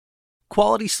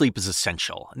Quality sleep is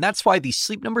essential, and that's why the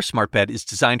Sleep Number Smart Bed is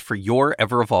designed for your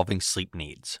ever-evolving sleep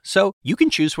needs. So you can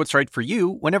choose what's right for you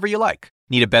whenever you like.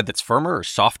 Need a bed that's firmer or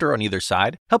softer on either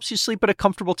side? Helps you sleep at a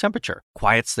comfortable temperature,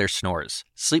 quiets their snores.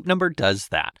 Sleep Number does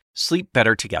that. Sleep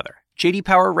better together. J.D.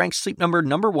 Power ranks Sleep Number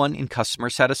 #1 in customer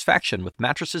satisfaction with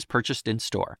mattresses purchased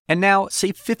in-store. And now,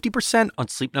 save 50% on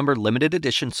Sleep Number limited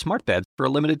edition smart beds for a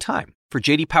limited time. For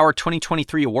J.D. Power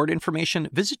 2023 award information,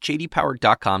 visit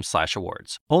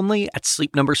jdpower.com/awards. Only at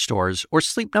Sleep Number stores or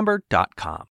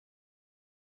sleepnumber.com.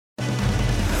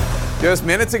 Just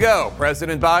minutes ago,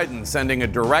 President Biden sending a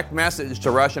direct message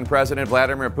to Russian President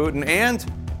Vladimir Putin and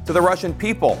to the Russian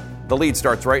people. The lead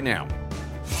starts right now.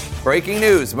 Breaking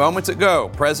news moments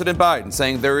ago, President Biden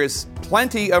saying there is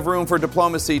plenty of room for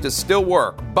diplomacy to still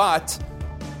work, but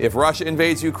if Russia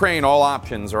invades Ukraine, all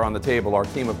options are on the table. Our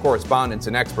team of correspondents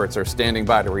and experts are standing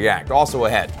by to react. Also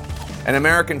ahead, an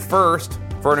American first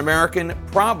for an American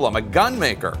problem. A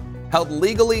gunmaker held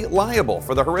legally liable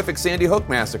for the horrific Sandy Hook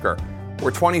massacre,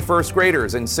 where 20 first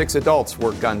graders and 6 adults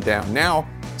were gunned down. Now,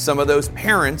 some of those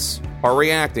parents are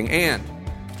reacting, and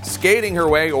skating her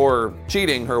way or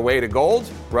cheating her way to gold,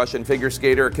 Russian figure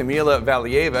skater Kamila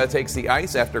Valieva takes the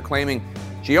ice after claiming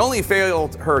she only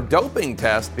failed her doping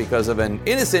test because of an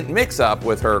innocent mix-up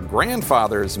with her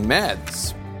grandfather's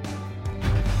meds.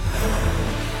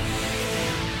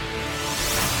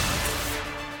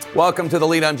 Welcome to The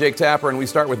Lead. I'm Jake Tapper, and we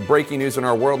start with breaking news in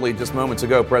our world lead. Just moments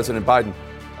ago, President Biden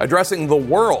addressing the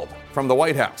world from the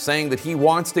White House, saying that he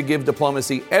wants to give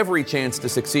diplomacy every chance to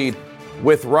succeed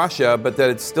with Russia, but that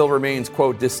it still remains,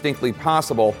 quote, distinctly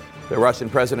possible that Russian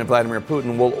President Vladimir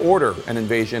Putin will order an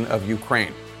invasion of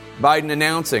Ukraine. Biden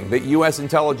announcing that U.S.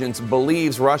 intelligence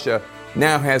believes Russia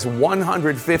now has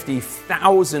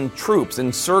 150,000 troops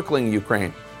encircling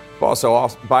Ukraine.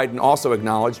 Biden also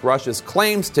acknowledged Russia's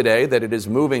claims today that it is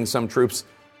moving some troops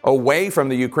away from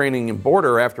the Ukrainian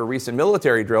border after recent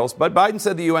military drills, but Biden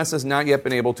said the U.S. has not yet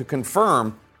been able to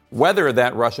confirm whether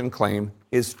that Russian claim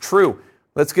is true.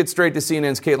 Let's get straight to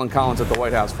CNN's Caitlin Collins at the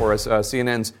White House for us.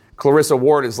 CNN's Clarissa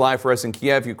Ward is live for us in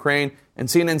Kiev, Ukraine, and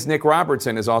CNN's Nick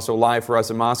Robertson is also live for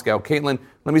us in Moscow. Caitlin,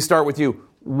 let me start with you.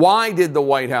 Why did the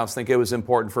White House think it was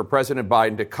important for President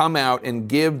Biden to come out and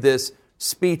give this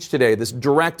speech today, this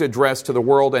direct address to the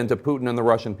world and to Putin and the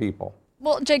Russian people?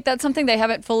 Well, Jake, that's something they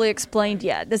haven't fully explained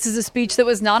yet. This is a speech that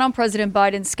was not on President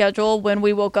Biden's schedule when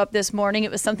we woke up this morning. It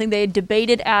was something they had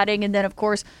debated adding and then, of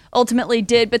course, ultimately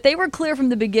did. But they were clear from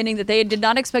the beginning that they did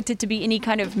not expect it to be any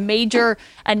kind of major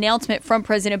announcement from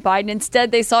President Biden.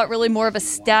 Instead, they saw it really more of a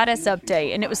status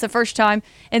update. And it was the first time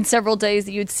in several days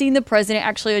that you'd seen the president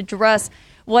actually address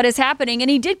what is happening. And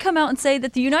he did come out and say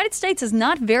that the United States has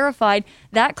not verified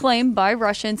that claim by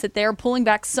Russians that they are pulling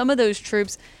back some of those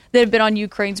troops that have been on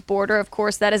Ukraine's border. Of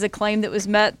course, that is a claim that was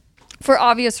met for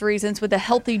obvious reasons with a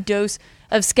healthy dose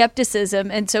of skepticism.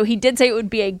 And so he did say it would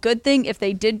be a good thing if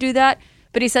they did do that,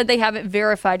 but he said they haven't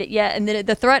verified it yet. And that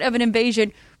the threat of an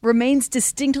invasion remains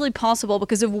distinctly possible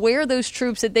because of where those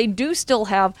troops that they do still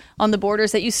have on the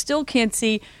borders that you still can't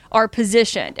see are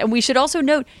positioned. And we should also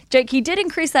note, Jake, he did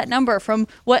increase that number from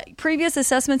what previous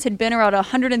assessments had been around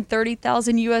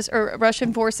 130,000 U.S. or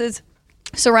Russian forces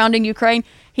surrounding Ukraine.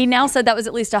 He now said that was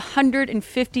at least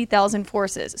 150,000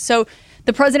 forces. So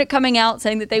the president coming out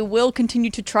saying that they will continue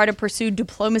to try to pursue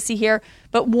diplomacy here,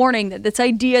 but warning that this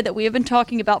idea that we have been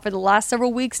talking about for the last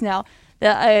several weeks now,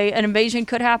 that an invasion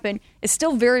could happen, is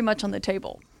still very much on the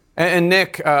table. And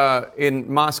Nick,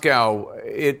 in Moscow,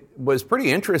 it was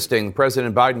pretty interesting,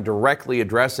 President Biden directly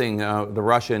addressing the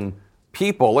Russian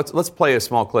people. Let's play a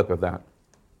small clip of that.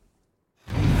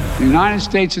 The United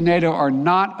States and NATO are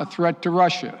not a threat to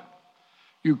Russia.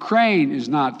 Ukraine is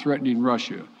not threatening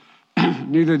Russia.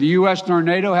 Neither the U.S. nor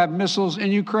NATO have missiles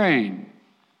in Ukraine.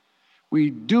 We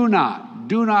do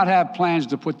not have plans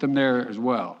to put them there as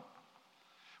well.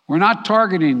 We're not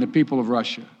targeting the people of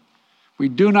Russia. We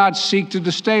do not seek to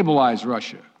destabilize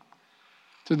Russia.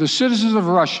 To the citizens of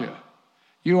Russia,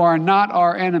 you are not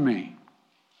our enemy.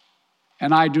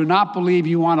 And I do not believe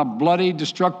you want a bloody,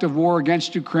 destructive war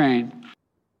against Ukraine.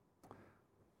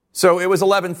 So it was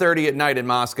 11:30 at night in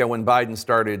Moscow when Biden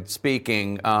started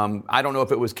speaking. I don't know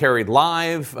if it was carried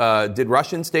live. Did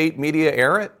Russian state media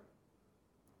air it?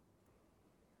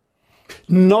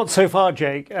 Not so far,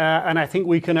 Jake. And I think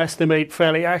we can estimate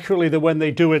fairly accurately that when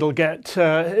they do, it'll get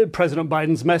President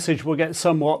Biden's message will get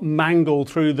somewhat mangled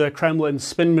through the Kremlin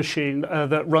spin machine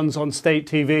that runs on state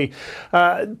TV.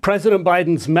 President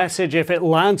Biden's message, if it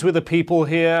lands with the people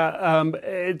here,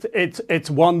 it's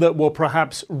one that will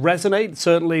perhaps resonate.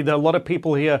 Certainly, there are a lot of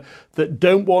people here that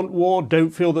don't want war,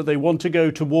 don't feel that they want to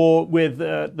go to war with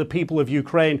the people of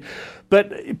Ukraine.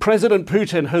 But President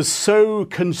Putin has so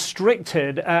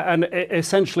constricted and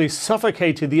essentially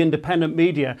suffocated the independent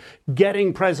media.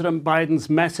 Getting President Biden's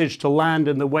message to land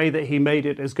in the way that he made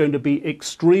it is going to be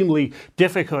extremely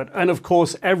difficult. And of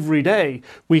course, every day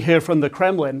we hear from the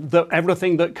Kremlin that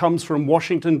everything that comes from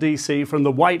Washington, D.C., from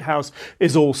the White House,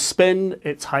 is all spin,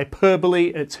 it's hyperbole,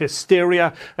 it's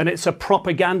hysteria, and it's a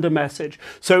propaganda message.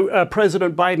 So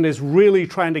President Biden is really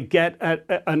trying to get at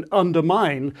and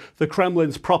undermine the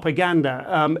Kremlin's propaganda.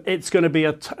 It's going to be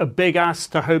a big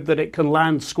ask to hope that it can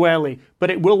land squarely,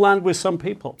 but it will land with some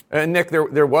people. And Nick,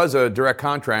 there was a direct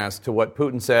contrast to what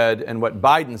Putin said and what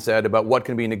Biden said about what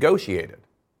can be negotiated.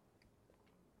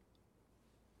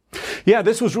 Yeah,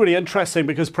 this was really interesting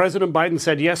because President Biden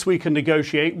said, yes, we can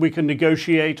negotiate. We can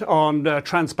negotiate on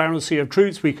transparency of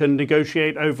troops. We can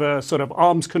negotiate over sort of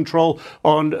arms control,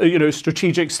 on,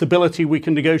 strategic stability. We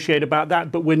can negotiate about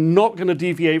that. But we're not going to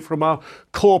deviate from our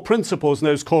core principles. And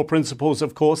those core principles,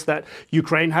 of course, that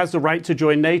Ukraine has the right to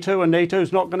join NATO, and NATO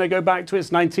is not going to go back to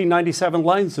its 1997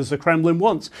 lines as the Kremlin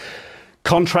wants.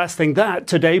 Contrasting that,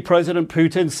 today President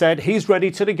Putin said he's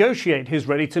ready to negotiate. He's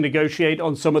ready to negotiate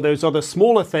on some of those other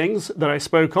smaller things that I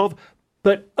spoke of,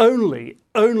 but only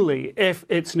if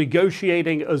it's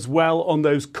negotiating as well on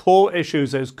those core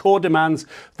issues, those core demands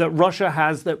that Russia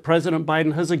has, that President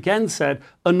Biden has again said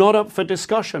are not up for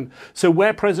discussion. So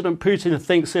where President Putin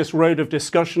thinks this road of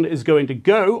discussion is going to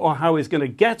go, or how he's going to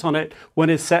get on it when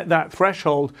he's set that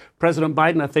threshold, President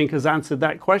Biden, I think, has answered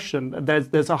that question.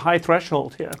 There's a high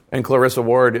threshold here. And Clarissa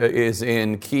Ward is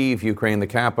in Kyiv, Ukraine, the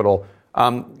capital.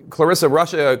 Clarissa,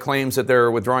 Russia claims that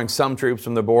they're withdrawing some troops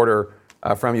from the border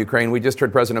from Ukraine. We just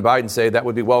heard President Biden say that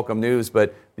would be welcome news,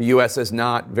 but the U.S. has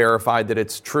not verified that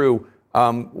it's true.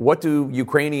 What do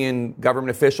Ukrainian government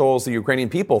officials, the Ukrainian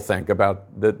people think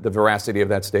about the veracity of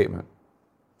that statement?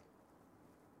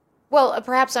 Well,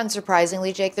 perhaps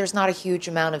unsurprisingly, Jake, there's not a huge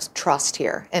amount of trust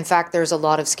here. In fact, there's a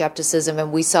lot of skepticism,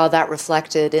 and we saw that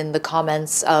reflected in the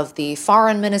comments of the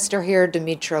foreign minister here,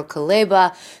 Dmytro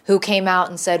Kuleba, who came out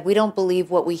and said, we don't believe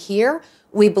what we hear,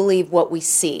 we believe what we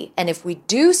see. And if we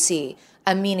do see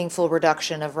a meaningful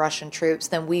reduction of Russian troops,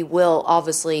 then we will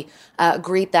obviously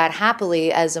greet that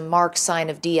happily as a marked sign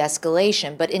of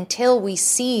de-escalation. But until we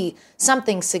see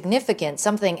something significant,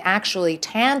 something actually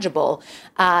tangible,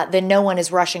 then no one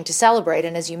is rushing to celebrate.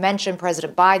 And as you mentioned,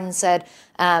 President Biden said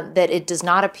that it does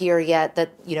not appear yet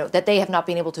that they have not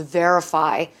been able to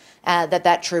verify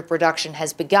that troop reduction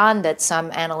has begun, that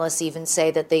some analysts even say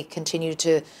that they continue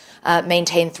to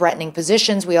maintain threatening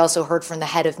positions. We also heard from the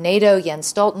head of NATO,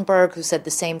 Jens Stoltenberg, who said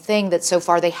the same thing, that so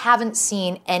far they haven't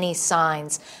seen any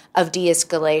signs of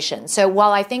de-escalation. So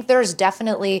while I think there's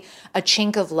definitely a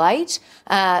chink of light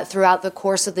throughout the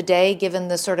course of the day, given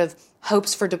the sort of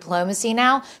hopes for diplomacy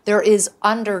now, there is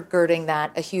undergirding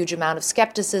that a huge amount of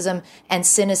skepticism and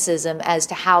cynicism as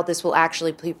to how this will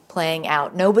actually be playing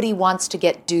out. Nobody wants to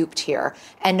get duped here,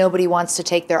 and nobody wants to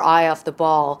take their eye off the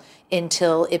ball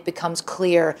until it becomes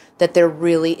clear that there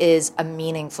really is a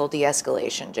meaningful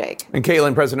de-escalation, Jake. And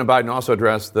Caitlin, President Biden also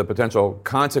addressed the potential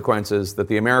consequences that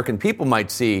the American people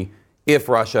might see if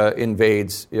Russia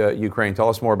invades Ukraine. Tell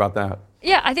us more about that.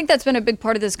 Yeah, I think that's been a big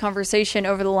part of this conversation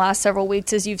over the last several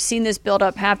weeks as you've seen this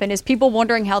buildup happen, is people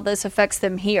wondering how this affects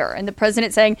them here. And the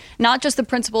president saying not just the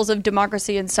principles of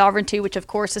democracy and sovereignty, which of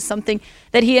course is something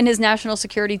that he and his national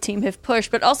security team have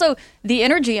pushed, but also the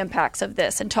energy impacts of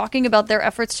this, and talking about their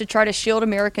efforts to try to shield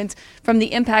Americans from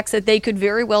the impacts that they could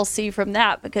very well see from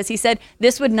that. Because he said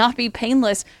this would not be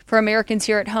painless for Americans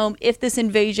here at home if this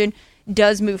invasion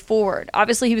does move forward.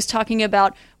 Obviously, he was talking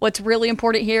about what's really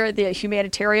important here, the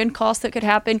humanitarian cost that could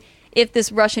happen if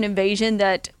this Russian invasion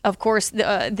that, of course,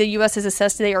 the U.S. has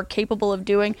assessed they are capable of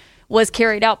doing was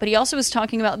carried out. But he also was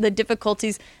talking about the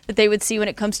difficulties that they would see when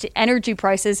it comes to energy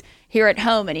prices here at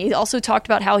home. And he also talked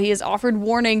about how he has offered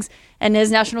warnings and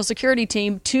his national security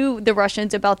team to the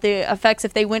Russians about the effects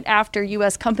if they went after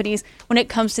U.S. companies when it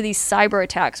comes to these cyber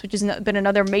attacks, which has been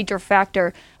another major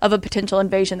factor of a potential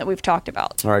invasion that we've talked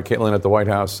about. All right, Caitlin at the White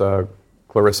House,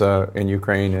 Clarissa in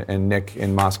Ukraine, and Nick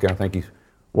in Moscow. Thank you,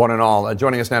 one and all.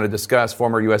 Joining us now to discuss,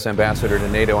 former U.S. ambassador to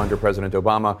NATO under President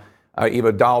Obama,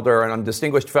 Eva Dalder, and a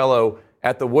distinguished fellow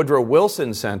at the Woodrow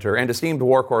Wilson Center, and esteemed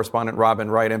war correspondent Robin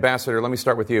Wright. Ambassador, let me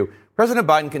start with you. President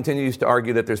Biden continues to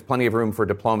argue that there's plenty of room for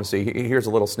diplomacy. Here's a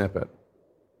little snippet.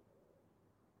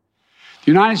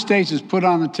 The United States has put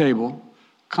on the table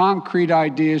concrete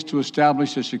ideas to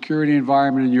establish a security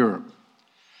environment in Europe.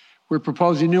 We're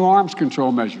proposing new arms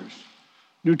control measures,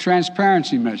 new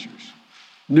transparency measures,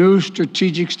 new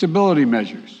strategic stability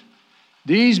measures.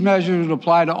 These measures will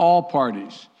apply to all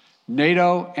parties,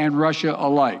 NATO and Russia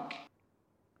alike.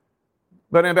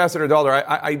 But Ambassador Dalder,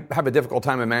 I have a difficult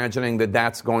time imagining that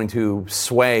that's going to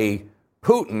sway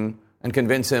Putin and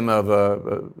convince him of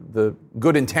the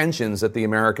good intentions that the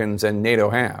Americans and NATO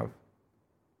have.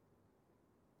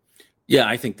 Yeah,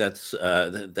 I think that's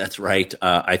right.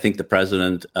 I think the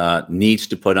president needs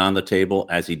to put on the table,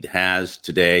 as he has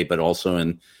today, but also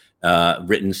in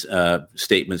written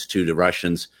statements to the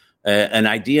Russians, an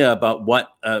idea about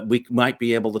what we might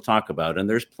be able to talk about. And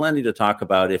there's plenty to talk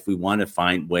about if we want to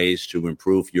find ways to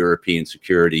improve European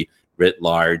security writ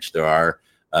large. There are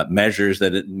measures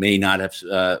that it may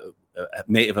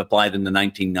have applied in the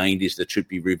 1990s that should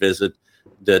be revisited,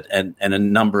 and a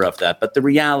number of that. But the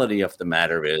reality of the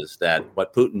matter is that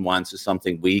what Putin wants is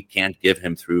something we can't give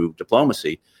him through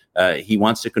diplomacy. He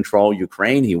wants to control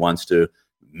Ukraine. He wants to,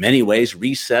 many ways,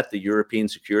 reset the European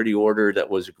security order that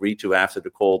was agreed to after the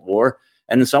Cold War.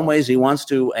 And in some ways, he wants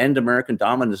to end American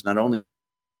dominance, not only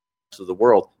of the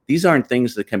world. These aren't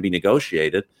things that can be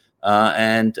negotiated.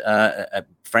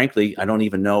 Frankly, I don't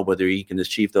even know whether he can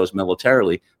achieve those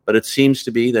militarily. But it seems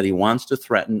to be that he wants to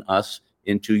threaten us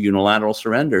into unilateral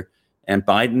surrender. And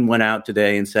Biden went out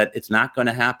today and said it's not going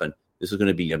to happen. This is going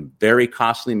to be a very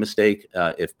costly mistake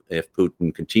if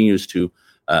Putin continues to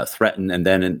threaten and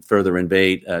then further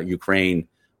invade Ukraine.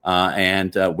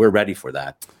 And we're ready for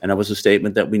that. And it was a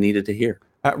statement that we needed to hear.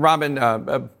 Robin,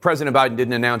 President Biden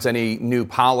didn't announce any new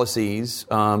policies.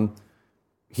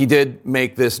 He did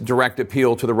make this direct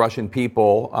appeal to the Russian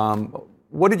people.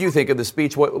 What did you think of the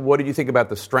speech? What did you think about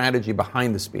the strategy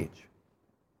behind the speech?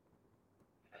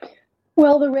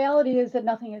 Well, the reality is that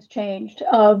nothing has changed.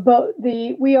 But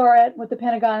we are at what the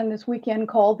Pentagon this weekend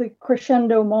called the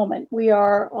crescendo moment. We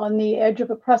are on the edge of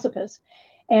a precipice,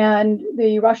 and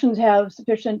the Russians have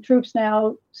sufficient troops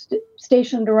now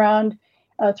stationed around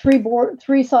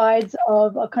three sides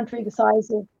of a country the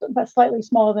size of, but slightly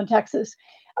smaller than Texas.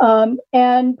 And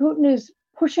Putin is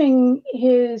pushing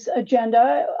his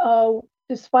agenda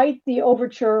despite the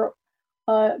overture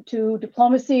to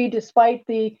diplomacy, despite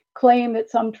the claim that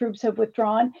some troops have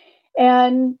withdrawn.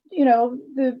 And,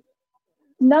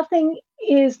 nothing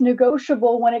is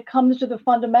negotiable when it comes to the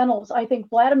fundamentals. I think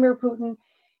Vladimir Putin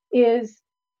is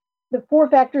the four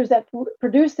factors that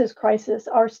produce this crisis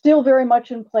are still very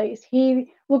much in place.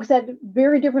 He looks at it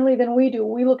very differently than we do.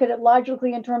 We look at it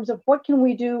logically in terms of what can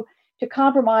we do to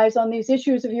compromise on these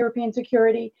issues of European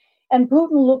security. And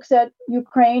Putin looks at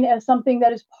Ukraine as something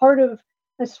that is part of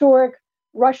historic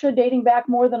Russia dating back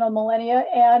more than a millennia.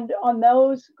 And on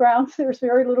those grounds, there's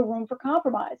very little room for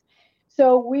compromise.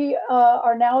 So we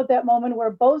are now at that moment where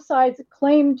both sides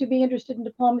claim to be interested in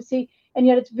diplomacy. And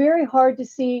yet it's very hard to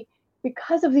see,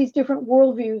 because of these different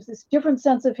worldviews, this different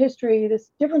sense of history,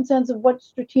 this different sense of what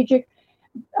strategic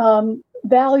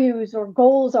values or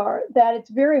goals are, that it's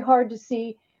very hard to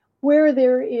see where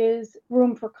there is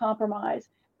room for compromise.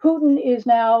 Putin is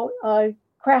now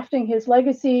crafting his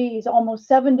legacy. He's almost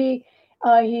 70.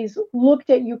 He's looked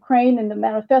at Ukraine in the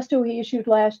manifesto he issued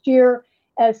last year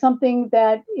as something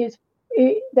that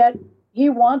he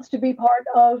wants to be part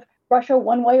of Russia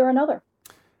one way or another.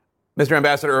 Mr.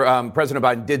 Ambassador, President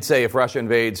Biden did say if Russia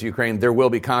invades Ukraine, there will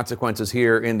be consequences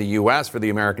here in the U.S. for the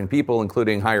American people,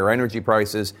 including higher energy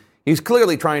prices. He's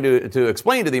clearly trying to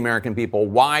explain to the American people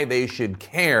why they should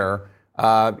care,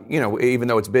 even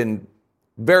though it's been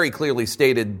very clearly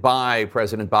stated by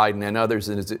President Biden and others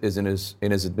in his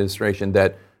administration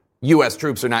that U.S.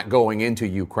 troops are not going into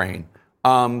Ukraine.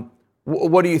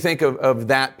 What do you think of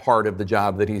that part of the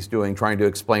job that he's doing, trying to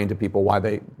explain to people why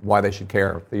they should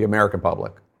care, the American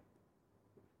public?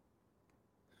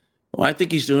 Well, I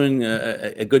think he's doing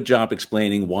a good job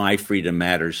explaining why freedom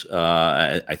matters.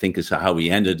 I think is how he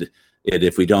ended it.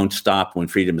 If we don't stop when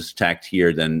freedom is attacked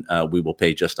here, then we will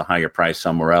pay just a higher price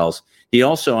somewhere else. He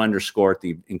also underscored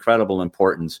the incredible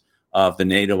importance of the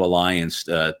NATO alliance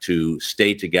to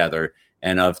stay together,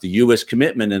 and of the U.S.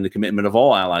 commitment and the commitment of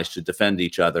all allies to defend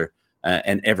each other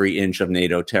and every inch of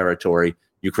NATO territory.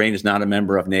 Ukraine is not a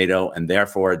member of NATO, and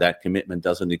therefore that commitment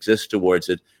doesn't exist towards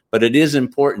it. But it is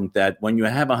important that when you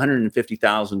have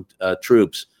 150,000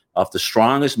 troops of the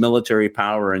strongest military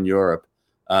power in Europe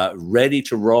ready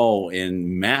to roll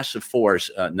in massive force,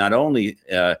 not only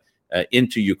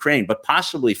into Ukraine, but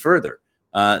possibly further,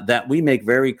 that we make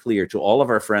very clear to all of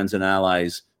our friends and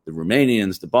allies, the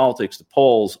Romanians, the Baltics, the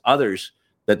Poles, others,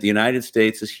 that the United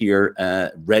States is here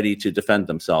ready to defend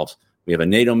themselves. We have a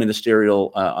NATO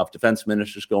ministerial of defense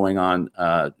ministers going on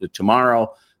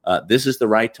tomorrow. This is the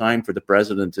right time for the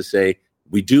president to say,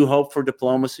 we do hope for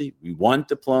diplomacy. We want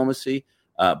diplomacy,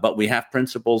 but we have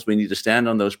principles. We need to stand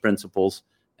on those principles.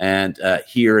 And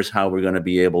here is how we're going to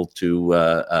be able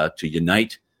to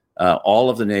unite all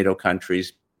of the NATO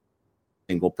countries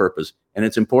single purpose. And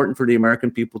it's important for the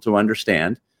American people to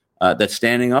understand that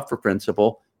standing up for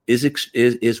principle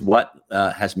is what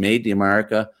has made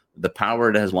America the power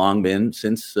it has long been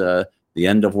since the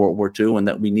end of World War II, and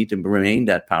that we need to remain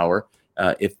that power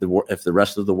if the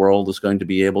rest of the world is going to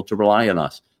be able to rely on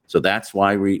us. So that's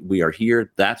why we are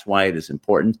here. That's why it is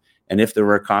important. And if there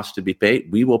are costs to be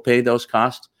paid, we will pay those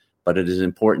costs. But it is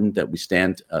important that we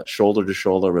stand shoulder to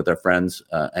shoulder with our friends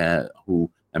who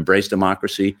embrace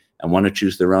democracy and want to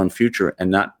choose their own future,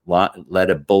 and not let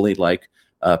a bully like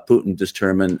Putin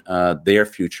determine their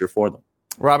future for them.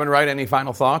 Robin Wright, any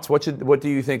final thoughts? What do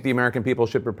you think the American people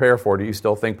should prepare for? Do you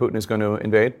still think Putin is going to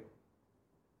invade?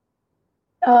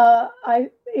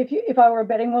 If I were a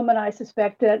betting woman, I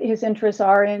suspect that his interests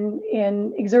are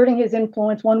in exerting his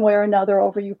influence one way or another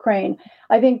over Ukraine.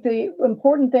 I think the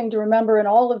important thing to remember in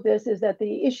all of this is that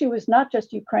the issue is not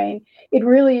just Ukraine. It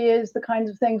really is the kinds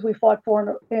of things we fought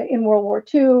for in World War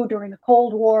II, during the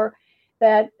Cold War,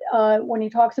 that when he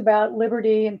talks about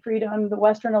liberty and freedom, the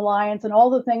Western Alliance, and all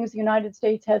the things the United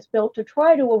States has built to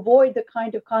try to avoid the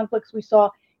kind of conflicts we saw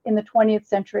in the 20th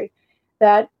century,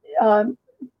 that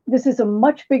this is a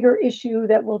much bigger issue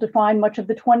that will define much of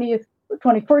the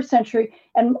 21st century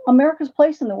and America's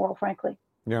place in the world, frankly.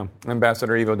 Yeah.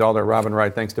 Ambassador Ivo Daalder, Robin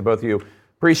Wright, thanks to both of you.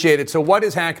 Appreciate it. So what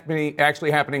is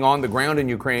actually happening on the ground in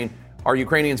Ukraine? Are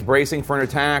Ukrainians bracing for an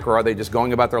attack, or are they just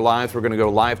going about their lives? We're going to go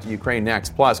live to Ukraine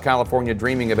next. Plus, California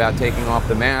dreaming about taking off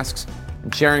the masks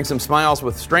and sharing some smiles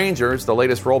with strangers. The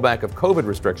latest rollback of COVID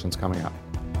restrictions coming up.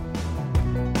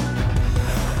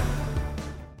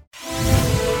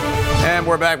 And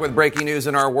we're back with breaking news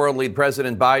in our world lead.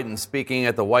 President Biden speaking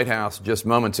at the White House just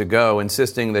moments ago,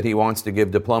 insisting that he wants to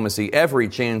give diplomacy every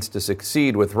chance to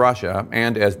succeed with Russia.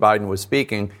 And as Biden was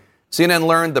speaking, CNN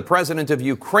learned the president of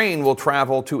Ukraine will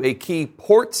travel to a key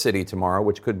port city tomorrow,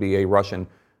 which could be a Russian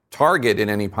target in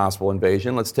any possible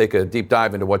invasion. Let's take a deep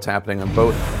dive into what's happening on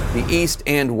both the east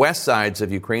and west sides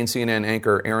of Ukraine. CNN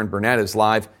anchor Aaron Burnett is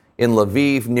live in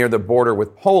Lviv near the border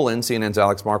with Poland. CNN's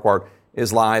Alex Marquardt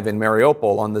is live in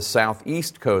Mariupol on the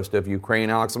southeast coast of Ukraine.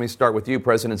 Alex, let me start with you.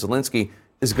 President Zelensky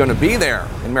is going to be there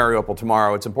in Mariupol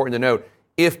tomorrow. It's important to note,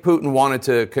 if Putin wanted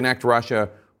to connect Russia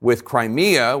with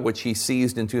Crimea, which he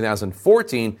seized in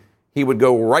 2014, he would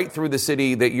go right through the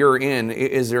city that you're in.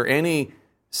 Is there any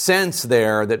sense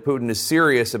there that Putin is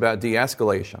serious about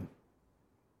de-escalation?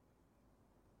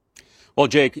 Well,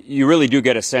 Jake, you really do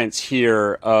get a sense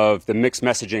here of the mixed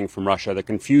messaging from Russia, the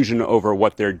confusion over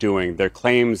what they're doing, their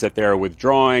claims that they're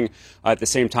withdrawing. At the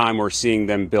same time, we're seeing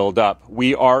them build up.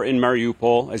 We are in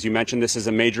Mariupol. As you mentioned, this is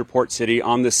a major port city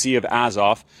on the Sea of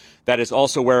Azov. That is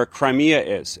also where Crimea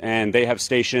is, and they have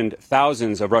stationed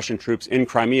thousands of Russian troops in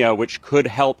Crimea, which could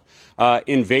help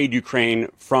invade Ukraine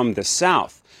from the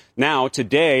south. Now,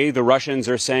 today, the Russians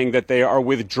are saying that they are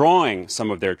withdrawing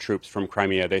some of their troops from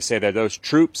Crimea. They say that those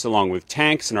troops, along with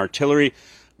tanks and artillery,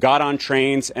 got on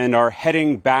trains and are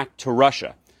heading back to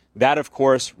Russia. That, of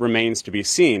course, remains to be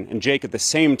seen. And, Jake, at the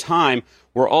same time,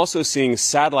 we're also seeing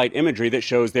satellite imagery that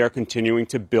shows they are continuing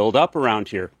to build up around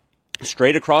here.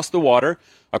 Straight across the water,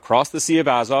 across the Sea of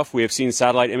Azov, we have seen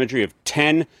satellite imagery of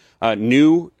 10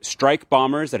 new strike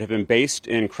bombers that have been based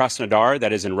in Krasnodar,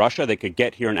 that is in Russia. They could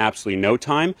get here in absolutely no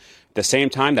time. At the same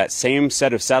time, that same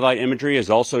set of satellite imagery is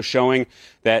also showing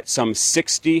that some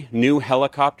 60 new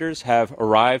helicopters have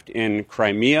arrived in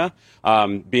Crimea,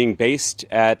 being based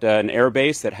at an air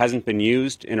base that hasn't been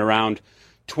used in around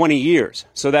 20 years.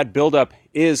 So that buildup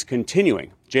is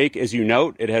continuing. Jake, as you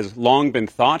note, it has long been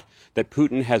thought that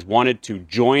Putin has wanted to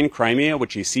join Crimea,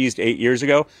 which he seized 8 years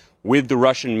ago, with the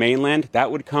Russian mainland.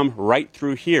 That would come right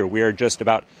through here. We are just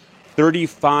about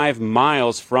 35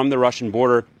 miles from the Russian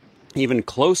border, even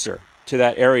closer to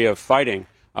that area of fighting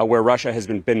where Russia has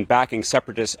been backing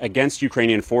separatists against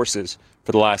Ukrainian forces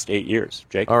for the last 8 years.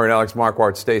 Jake? All right, Alex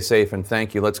Marquardt, stay safe and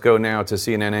thank you. Let's go now to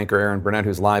CNN anchor Aaron Burnett,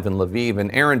 who's live in Lviv. And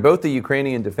Aaron, both the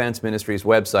Ukrainian Defense Ministry's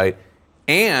website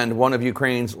and one of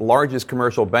Ukraine's largest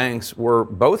commercial banks were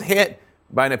both hit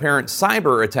by an apparent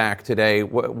cyber attack today.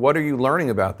 What are you learning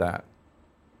about that?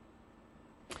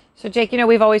 So, Jake,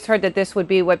 we've always heard that this would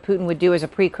be what Putin would do as a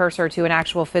precursor to an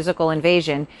actual physical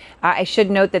invasion. I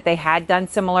should note that they had done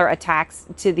similar attacks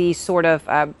to the sort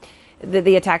of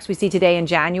the attacks we see today in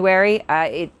January.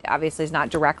 It obviously is not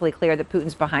directly clear that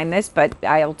Putin's behind this, but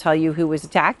I'll tell you who was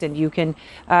attacked, and you can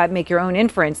make your own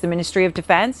inference. The Ministry of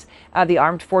Defense, the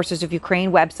Armed Forces of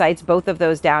Ukraine websites, both of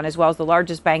those down, as well as the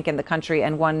largest bank in the country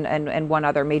and one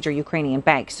other major Ukrainian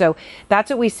bank. So that's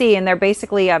what we see, and they're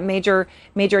basically major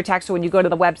attacks. So when you go to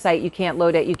the website, you can't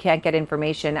load it, you can't get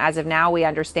information. As of now, we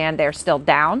understand they're still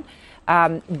down,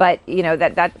 but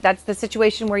that's the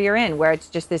situation where you're in, where it's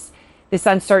just this this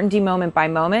uncertainty moment by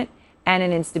moment and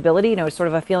an instability, sort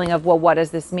of a feeling of, well, what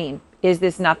does this mean? Is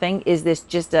this nothing? Is this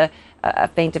just a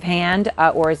feint of hand,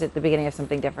 or is it the beginning of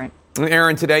something different?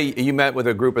 Aaron, today you met with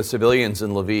a group of civilians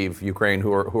in Lviv, Ukraine,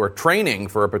 who are training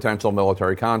for a potential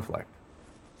military conflict.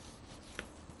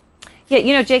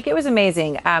 Yeah, Jake, it was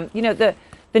amazing.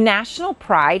 The national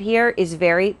pride here is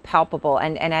very palpable.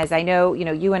 And as I know,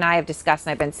 you and I have discussed,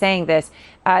 and I've been saying this,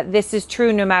 this is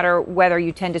true no matter whether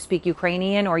you tend to speak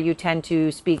Ukrainian or you tend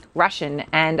to speak Russian.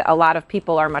 And a lot of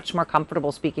people are much more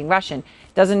comfortable speaking Russian.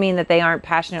 Doesn't mean that they aren't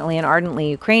passionately and ardently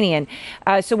Ukrainian.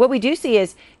 So what we do see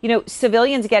is,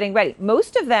 civilians getting ready,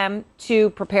 most of them to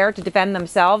prepare to defend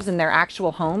themselves in their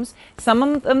actual homes. Some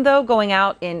of them, though, going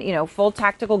out in, full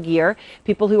tactical gear,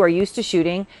 people who are used to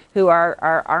shooting, who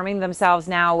are arming themselves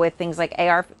now with things like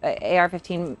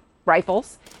AR-15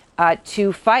 rifles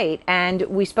to fight. And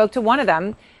we spoke to one of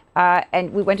them,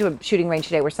 and we went to a shooting range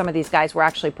today where some of these guys were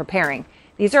actually preparing.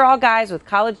 These are all guys with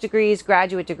college degrees,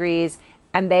 graduate degrees,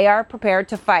 and they are prepared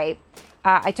to fight.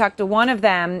 I talked to one of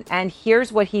them, and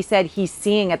here's what he said he's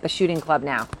seeing at the shooting club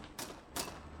now.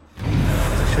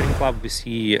 At the shooting club, we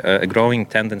see a growing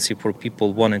tendency for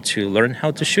people wanting to learn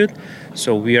how to shoot.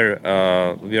 So we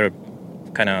are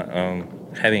kind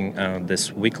of having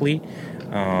this weekly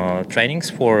trainings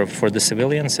for the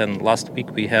civilians, and last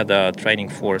week we had a training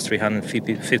for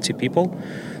 350 people.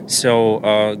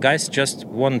 So guys just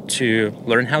want to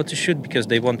learn how to shoot because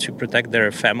they want to protect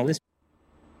their families.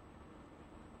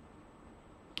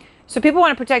 So people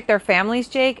want to protect their families,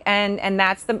 Jake, and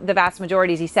that's the vast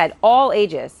majority, as he said, all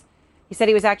ages. He said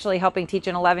he was actually helping teach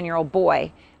an 11-year-old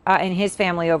boy and his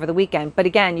family over the weekend. But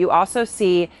again, you also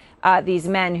see these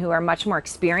men who are much more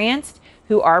experienced,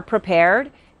 who are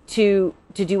prepared to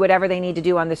do whatever they need to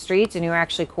do on the streets, and who are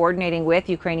actually coordinating with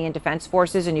Ukrainian defense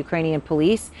forces and Ukrainian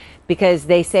police, because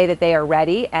they say that they are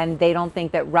ready, and they don't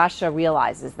think that Russia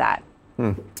realizes that.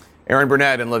 Aaron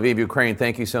Burnett in Lviv, Ukraine,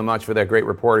 thank you so much for that great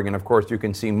reporting. And of course, you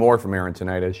can see more from Aaron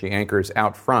tonight as she anchors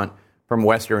out front from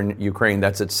Western Ukraine.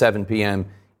 That's at 7 p.m.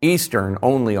 Eastern,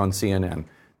 only on CNN.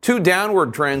 Two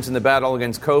downward trends in the battle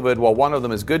against COVID. While one of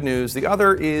them is good news, the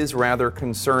other is rather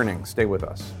concerning. Stay with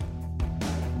us.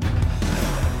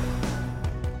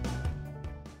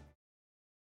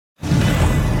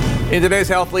 In today's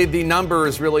Health Lead, the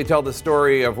numbers really tell the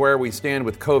story of where we stand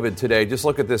with COVID today. Just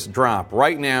look at this drop.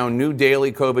 Right now, new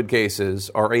daily COVID cases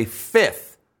are a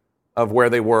fifth of where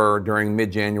they were during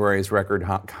mid-January's record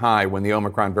high when the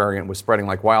Omicron variant was spreading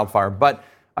like wildfire. But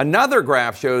another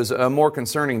graph shows a more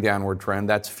concerning downward trend.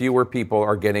 That's fewer people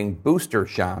are getting booster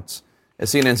shots.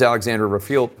 As CNN's Alexandra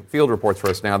Field reports for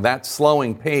us now, that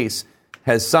slowing pace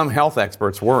has some health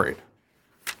experts worried.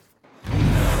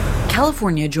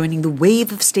 California joining the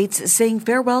wave of states saying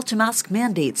farewell to mask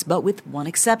mandates, but with one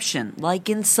exception. Like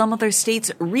in some other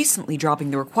states recently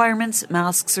dropping the requirements,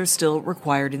 masks are still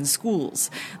required in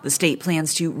schools. The state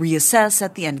plans to reassess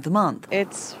at the end of the month.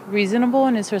 It's reasonable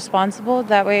and it's responsible.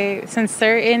 That way, since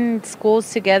they're in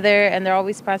schools together and they're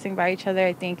always passing by each other,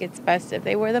 I think it's best if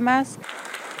they wear the mask.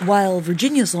 While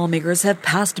Virginia's lawmakers have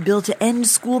passed a bill to end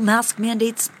school mask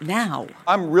mandates now.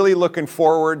 I'm really looking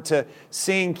forward to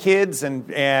seeing kids and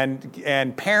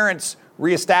parents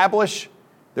reestablish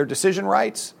their decision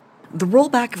rights. The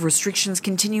rollback of restrictions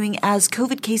continuing as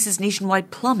COVID cases nationwide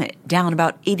plummet, down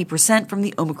about 80% from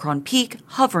the Omicron peak,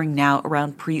 hovering now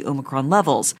around pre-Omicron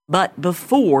levels. But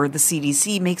before the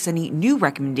CDC makes any new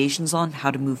recommendations on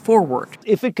how to move forward.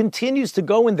 If it continues to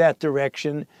go in that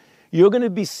direction, you're going to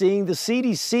be seeing the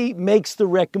CDC makes the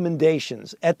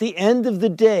recommendations. At the end of the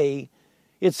day,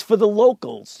 it's for the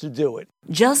locals to do it.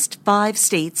 Just 5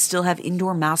 states still have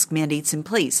indoor mask mandates in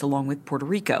place, along with Puerto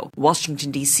Rico.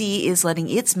 Washington, D.C. is letting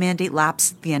its mandate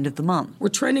lapse at the end of the month. We're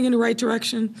trending in the right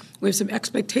direction. We have some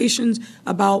expectations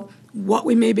about what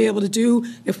we may be able to do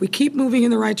if we keep moving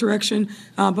in the right direction,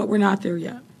 but we're not there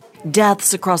yet.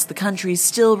 Deaths across the country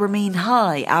still remain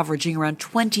high, averaging around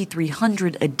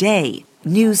 2,300 a day.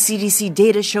 New CDC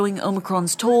data showing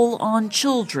Omicron's toll on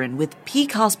children, with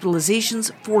peak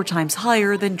hospitalizations 4 times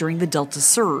higher than during the Delta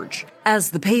surge. As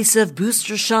the pace of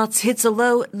booster shots hits a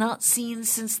low not seen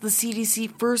since the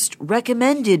CDC first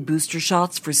recommended booster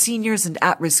shots for seniors and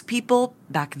at-risk people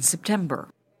back in September.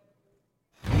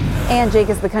 And Jake,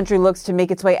 as the country looks to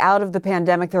make its way out of the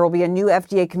pandemic, there will be a new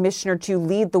FDA commissioner to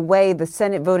lead the way. The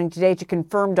Senate voting today to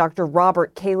confirm Dr.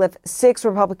 Robert Califf. 6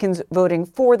 Republicans voting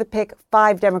for the pick,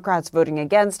 5 Democrats voting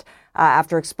against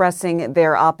after expressing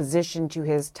their opposition to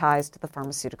his ties to the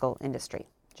pharmaceutical industry.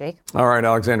 Jake? All right,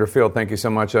 Alexander Field, thank you so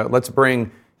much. Let's bring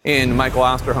in Michael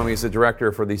Osterholm. He's the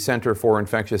director for the Center for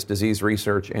Infectious Disease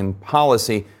Research and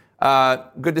Policy.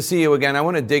 Good to see you again. I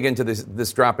want to dig into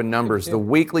this drop in numbers. The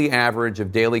weekly average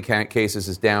of daily cases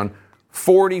is down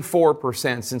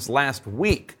 44% since last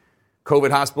week.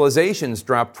 COVID hospitalizations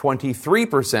dropped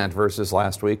 23% versus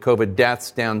last week. COVID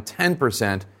deaths down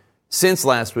 10% since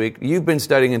last week. You've been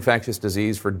studying infectious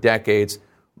disease for decades.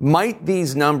 Might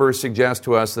these numbers suggest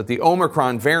to us that the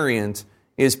Omicron variant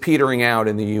is petering out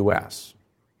in the U.S.?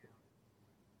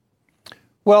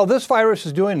 Well, this virus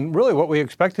is doing really what we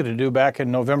expected to do back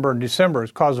in November and December,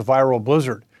 is cause a viral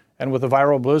blizzard. And with a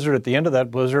viral blizzard, at the end of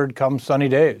that blizzard comes sunny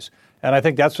days. And I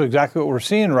think that's exactly what we're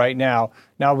seeing right now.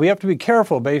 Now, we have to be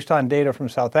careful based on data from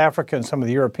South Africa and some of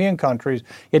the European countries.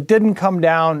 It didn't come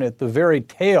down at the very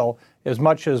tail as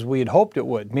much as we had hoped it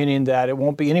would, meaning that it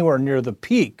won't be anywhere near the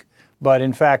peak. But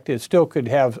in fact, it still could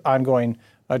have ongoing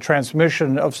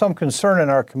transmission of some concern in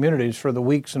our communities for the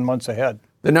weeks and months ahead.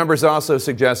 The numbers also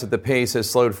suggest that the pace has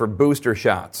slowed for booster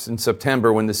shots. In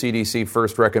September, when the CDC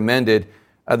first recommended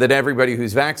that everybody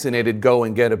who's vaccinated go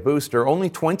and get a booster, only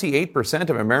 28%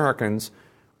 of Americans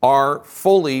are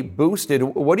fully boosted.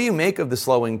 What do you make of the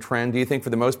slowing trend? Do you think for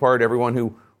the most part everyone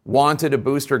who wanted a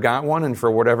booster got one, and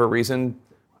for whatever reason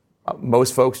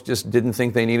most folks just didn't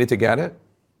think they needed to get it?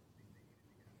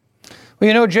 Well,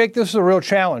 you know, Jake, this is a real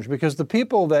challenge because the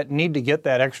people that need to get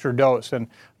that extra dose, and,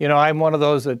 you know, I'm one of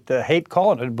those that hate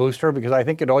calling it a booster because I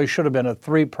think it always should have been a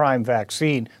 3-prime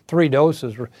vaccine, 3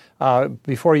 doses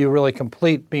before you really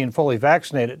complete being fully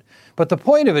vaccinated. But the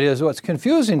point of it is, what's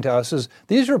confusing to us is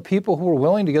these are people who were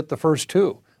willing to get the first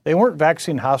 2. They weren't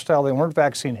vaccine hostile. They weren't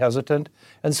vaccine hesitant.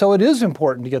 And so it is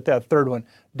important to get that third one.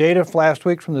 Data last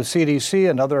week from the CDC,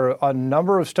 a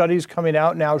number of studies coming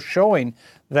out now showing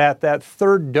that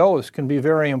third dose can be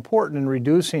very important in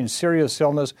reducing serious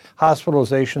illness,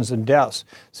 hospitalizations, and deaths.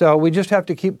 So we just have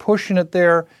to keep pushing it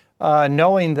there,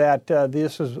 knowing that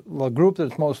this is the group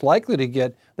that's most likely to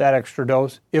get that extra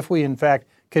dose if we, in fact,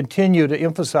 continue to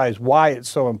emphasize why it's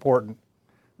so important.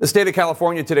 The state of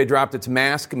California today dropped its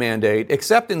mask mandate,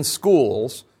 except in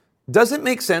schools. Does it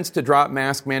make sense to drop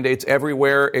mask mandates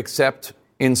everywhere except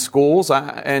in schools?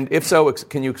 And if so,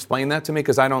 can you explain that to me?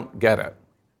 Because I don't get it.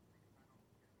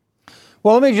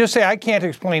 Well, let me just say I can't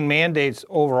explain mandates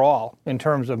overall in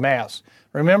terms of masks.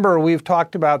 Remember, we've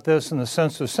talked about this in the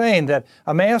sense of saying that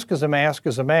a mask is a mask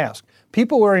is a mask.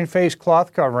 People wearing face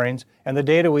cloth coverings and the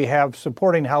data we have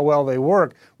supporting how well they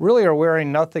work really are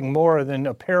wearing nothing more than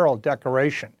apparel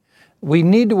decoration. We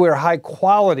need to wear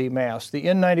high-quality masks, the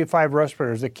N95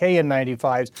 respirators, the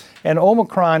KN95s, and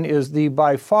Omicron is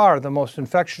by far the most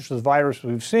infectious virus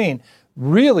we've seen,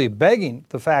 really begging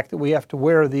the fact that we have to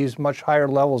wear these much higher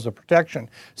levels of protection.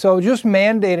 So just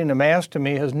mandating a mask to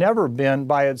me has never been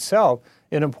by itself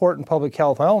an important public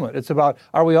health element. It's about,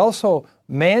 are we also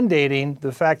mandating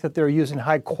the fact that they're using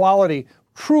high-quality,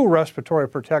 true respiratory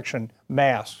protection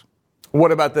masks?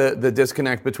 What about the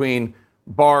disconnect between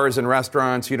bars and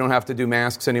restaurants? You don't have to do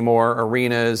masks anymore,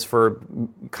 arenas for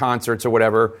concerts or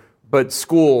whatever, but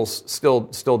schools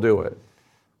still do it.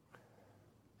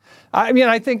 I mean,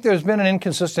 I think there's been an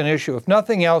inconsistent issue. If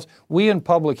nothing else, we in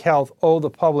public health owe the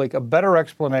public a better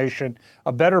explanation,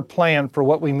 a better plan for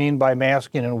what we mean by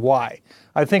masking and why.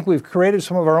 I think we've created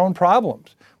some of our own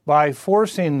problems by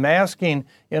forcing masking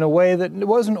in a way that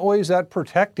wasn't always that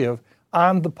protective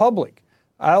on the public.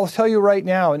 I'll tell you right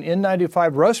now, an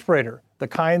N95 respirator, the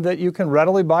kind that you can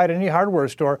readily buy at any hardware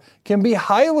store, can be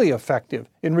highly effective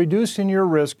in reducing your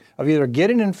risk of either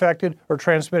getting infected or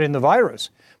transmitting the virus.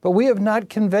 But we have not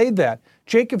conveyed that.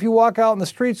 Jake, if you walk out in the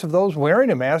streets of those wearing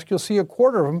a mask, you'll see a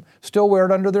quarter of them still wear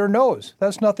it under their nose.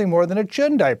 That's nothing more than a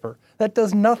chin diaper. That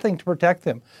does nothing to protect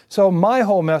them. So my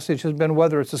whole message has been,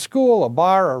 whether it's a school, a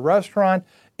bar, a restaurant,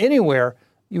 anywhere,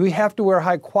 we have to wear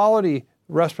high-quality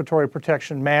respiratory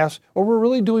protection masks, or we're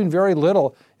really doing very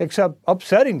little except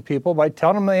upsetting people by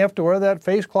telling them they have to wear that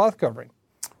face cloth covering.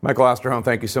 Michael Osterholm,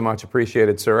 thank you so much. Appreciate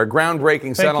it, sir. A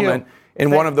groundbreaking settlement in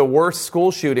one of the worst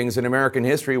school shootings in American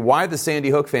history. Why the Sandy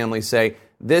Hook family say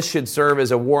this should serve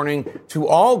as a warning to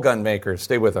all gun makers.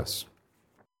 Stay with us.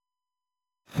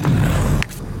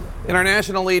 In our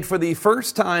national lead, for the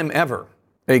first time ever,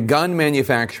 a gun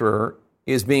manufacturer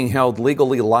is being held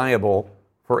legally liable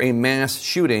for a mass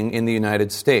shooting in the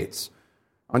United States.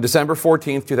 On December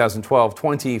 14, 2012,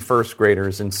 20 first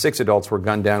graders and 6 adults were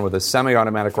gunned down with a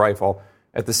semi-automatic rifle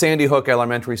at the Sandy Hook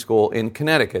Elementary School in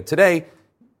Connecticut. Today,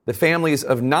 the families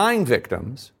of 9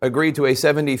 victims agreed to a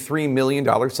 $73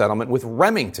 million settlement with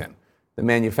Remington, the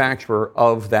manufacturer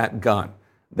of that gun.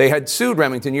 They had sued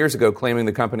Remington years ago, claiming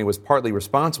the company was partly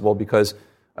responsible because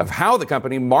of how the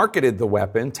company marketed the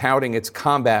weapon, touting its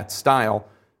combat style.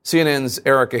 CNN's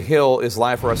Erica Hill is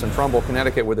live for us in Trumbull,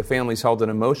 Connecticut, where the families held an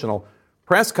emotional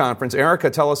press conference. Erica,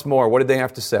 tell us more. What did they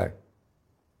have to say?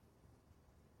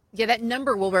 Yeah, that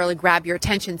number will really grab your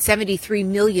attention, $73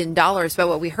 million. But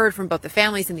what we heard from both the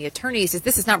families and the attorneys is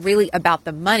this is not really about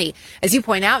the money. As you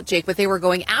point out, Jake, what they were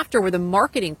going after were the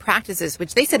marketing practices,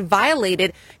 which they said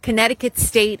violated Connecticut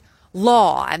state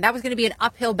law. And that was going to be an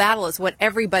uphill battle is what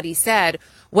everybody said.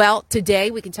 Well,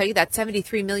 today we can tell you that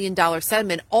 $73 million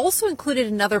settlement also included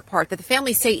another part that the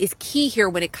families say is key here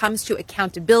when it comes to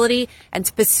accountability and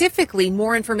specifically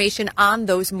more information on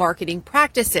those marketing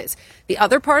practices. The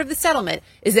other part of the settlement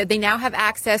is that they now have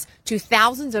access to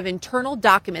thousands of internal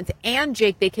documents and,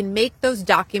 Jake, they can make those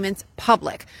documents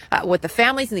public. What the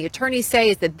families and the attorneys say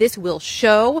is that this will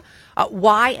show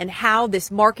why and how this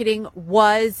marketing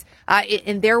was,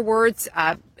 in their words,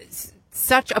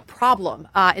 such a problem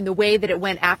in the way that it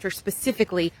went after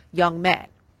specifically young men.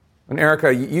 And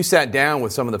Erica, you sat down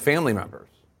with some of the family members.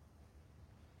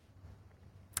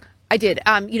 I did.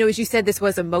 As you said, this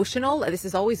was emotional. This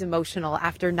is always emotional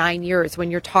after 9 years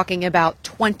when you're talking about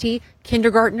 20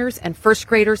 kindergartners and first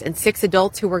graders and 6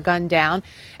 adults who were gunned down.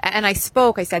 And I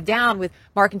sat down with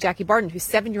Mark and Jackie Barton, whose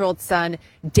 7-year-old son,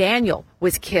 Daniel,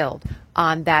 was killed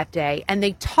on that day. And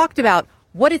they talked about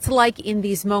what it's like in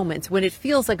these moments when it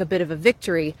feels like a bit of a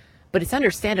victory, but it's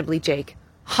understandably, Jake,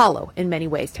 hollow in many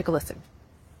ways. Take a listen.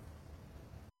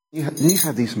 You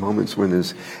have these moments when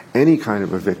there's any kind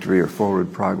of a victory or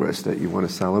forward progress that you want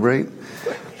to celebrate,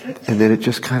 and then it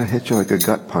just kind of hits you like a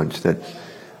gut punch that,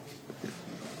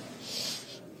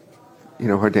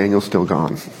 our Daniel's still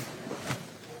gone.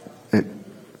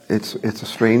 It's a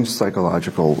strange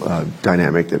psychological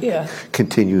dynamic that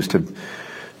continues to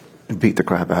beat the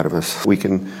crap out of us. We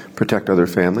can protect other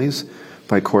families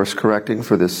by course correcting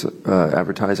for this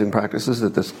advertising practices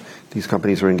that these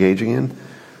companies are engaging in.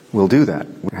 We'll do that.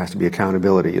 There has to be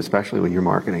accountability, especially when you're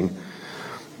marketing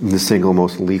the single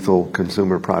most lethal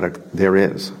consumer product there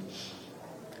is.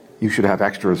 You should have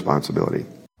extra responsibility.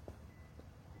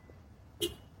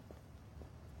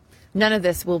 None of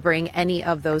this will bring any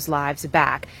of those lives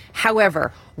back.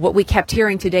 However, what we kept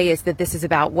hearing today is that this is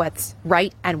about what's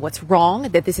right and what's wrong,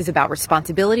 that this is about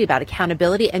responsibility, about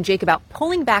accountability, and Jake, about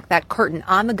pulling back that curtain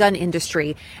on the gun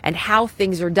industry and how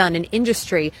things are done, an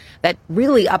industry that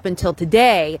really up until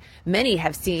today, many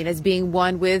have seen as being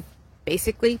one with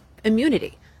basically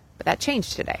immunity. But that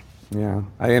changed today. Yeah,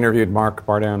 I interviewed Mark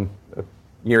Bardown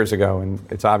years ago, and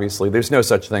it's obviously, there's no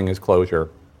such thing as closure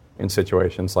in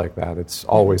situations like that. It's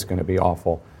always going to be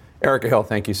awful. Erica Hill,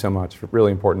 thank you so much for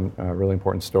really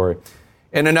important story.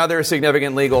 In another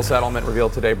significant legal settlement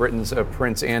revealed today, Britain's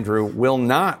Prince Andrew will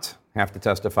not have to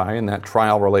testify in that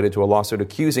trial related to a lawsuit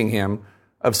accusing him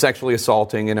of sexually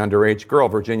assaulting an underage girl,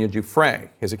 Virginia Giuffre.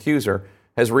 His accuser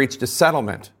has reached a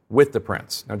settlement with the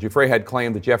prince. Now, Giuffre had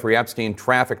claimed that Jeffrey Epstein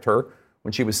trafficked her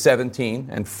when she was 17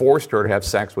 and forced her to have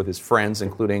sex with his friends,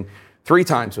 including 3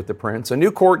 times with the prince. A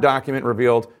new court document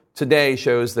revealed today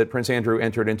shows that Prince Andrew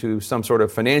entered into some sort of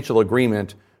financial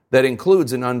agreement that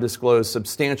includes an undisclosed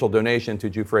substantial donation to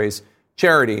Giuffre's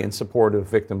charity in support of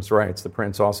victims' rights. The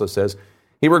prince also says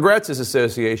he regrets his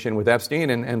association with Epstein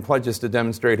and pledges to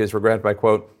demonstrate his regret by,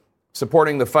 quote,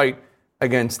 supporting the fight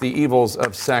against the evils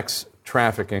of sex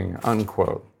trafficking,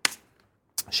 unquote.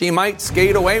 She might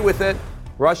skate away with it.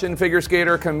 Russian figure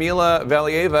skater Kamila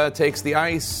Valieva takes the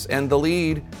ice and the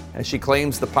lead as she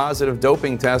claims the positive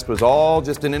doping test was all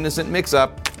just an innocent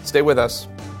mix-up. Stay with us.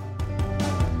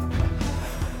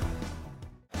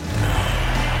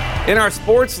 In our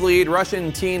sports lead,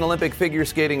 Russian teen Olympic figure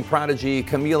skating prodigy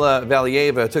Kamila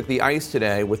Valieva took the ice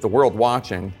today with the world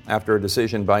watching after a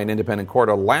decision by an independent court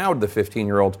allowed the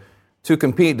 15-year-old to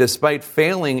compete despite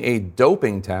failing a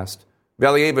doping test.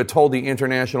 Valieva told the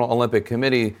International Olympic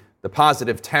Committee the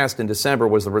positive test in December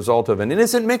was the result of an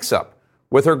innocent mix-up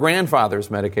with her grandfather's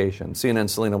medication.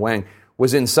 CNN's Selena Wang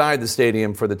was inside the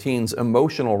stadium for the teen's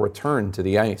emotional return to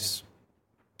the ice.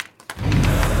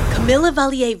 Kamila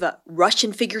Valieva,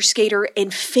 Russian figure skater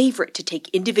and favorite to take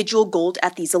individual gold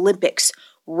at these Olympics,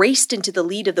 raced into the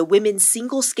lead of the women's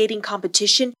single skating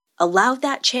competition, allowed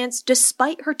that chance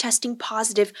despite her testing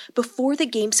positive before the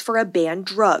games for a banned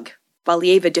drug.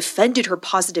 Valieva defended her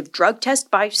positive drug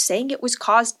test by saying it was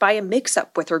caused by a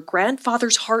mix-up with her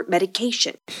grandfather's heart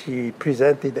medication. She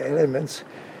presented elements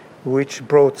which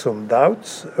brought some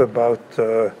doubts about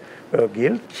her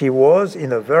guilt. She was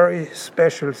in a very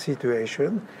special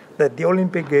situation that the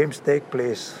Olympic Games take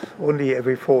place only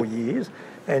every 4 years,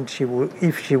 and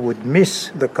if she would miss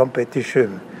the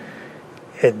competition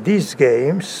at these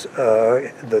games,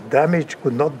 the damage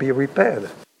could not be repaired.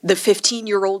 The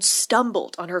 15-year-old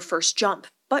stumbled on her first jump,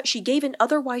 but she gave an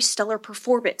otherwise stellar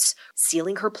performance,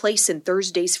 sealing her place in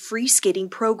Thursday's free skating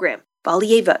program.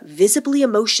 Valieva visibly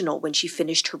emotional when she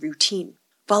finished her routine.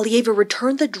 Valieva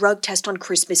returned the drug test on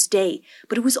Christmas Day,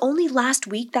 but it was only last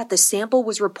week that the sample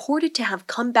was reported to have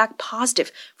come back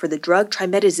positive for the drug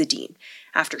trimetazidine,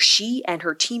 after she and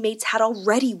her teammates had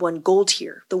already won gold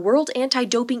here. The World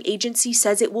Anti-Doping Agency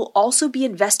says it will also be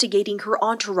investigating her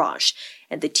entourage,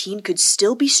 and the teen could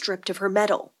still be stripped of her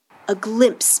medal. A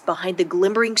glimpse behind the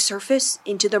glimmering surface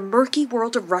into the murky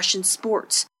world of Russian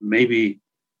sports. Maybe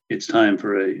it's time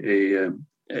for a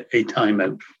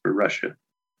timeout for Russia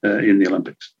in the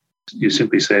Olympics. You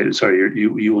simply say, sorry,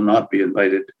 you will not be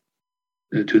invited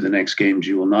to the next games.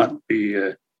 You will not be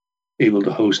able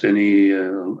to host any,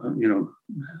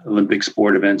 Olympic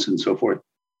sport events and so forth.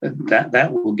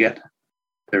 That will get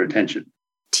their attention.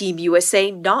 Team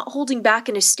USA not holding back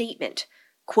in a statement.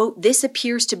 Quote, this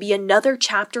appears to be another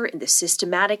chapter in the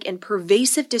systematic and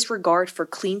pervasive disregard for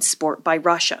clean sport by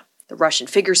Russia. The Russian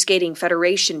Figure Skating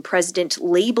Federation president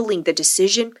labeling the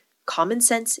decision common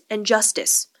sense and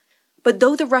justice. But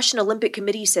though the Russian Olympic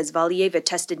Committee says Valieva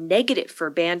tested negative for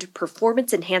banned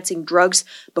performance-enhancing drugs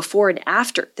before and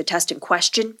after the test in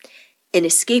question,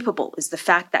 inescapable is the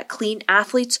fact that clean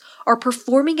athletes are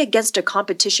performing against a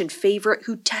competition favorite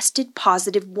who tested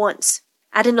positive once.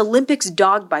 At an Olympics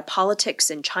dogged by politics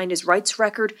and China's rights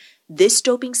record, this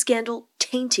doping scandal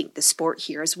tainting the sport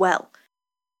here as well.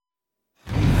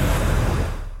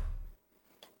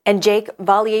 And Jake,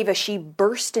 Valieva, she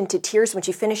burst into tears when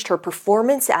she finished her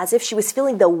performance, as if she was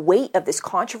feeling the weight of this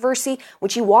controversy. When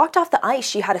she walked off the ice,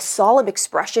 she had a solemn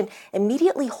expression,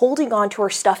 immediately holding on to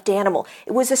her stuffed animal.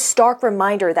 It was a stark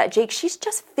reminder that, Jake, she's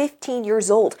just 15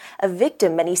 years old, a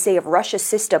victim, many say, of Russia's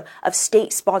system of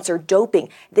state-sponsored doping.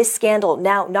 This scandal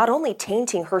now not only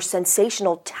tainting her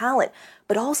sensational talent,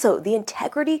 but also the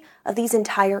integrity of these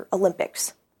entire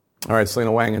Olympics. All right,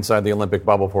 Selena Wang inside the Olympic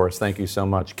bubble for us. Thank you so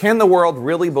much. Can the world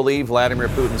really believe Vladimir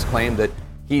Putin's claim that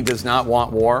he does not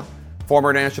want war?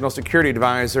 Former National Security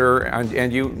Advisor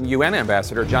and UN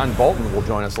Ambassador John Bolton will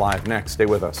join us live next. Stay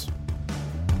with us.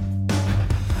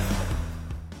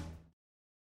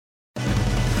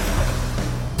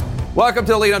 Welcome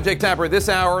to the Lead. I'm Jake Tapper. This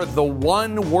hour, the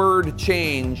one-word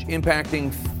change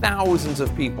impacting thousands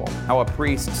of people. How a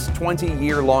priest's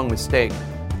 20-year-long mistake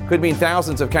could mean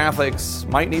thousands of Catholics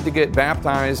might need to get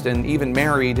baptized and even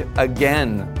married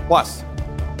again. Plus,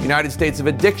 United States of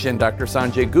Addiction, Dr.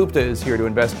 Sanjay Gupta is here to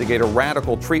investigate a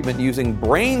radical treatment using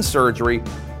brain surgery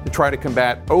to try to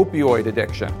combat opioid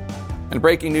addiction. And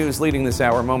breaking news leading this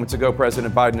hour, moments ago,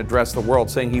 President Biden addressed the world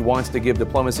saying he wants to give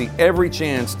diplomacy every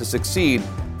chance to succeed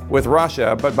with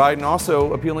Russia, but Biden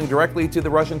also appealing directly to the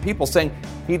Russian people, saying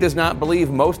he does not believe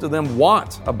most of them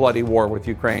want a bloody war with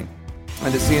Ukraine.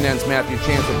 And as CNN's Matthew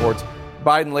Chance reports,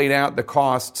 Biden laid out the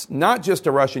costs not just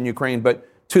to Russia and Ukraine, but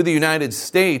to the United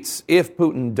States if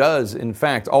Putin does, in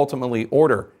fact, ultimately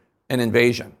order an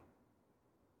invasion.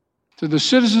 To the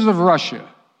citizens of Russia,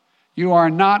 you are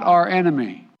not our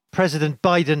enemy. President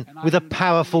Biden with a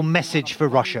powerful message for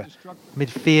Russia.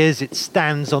 Amid fears it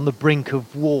stands on the brink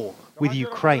of war with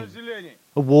Ukraine.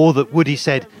 A war that would, he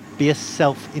said, be a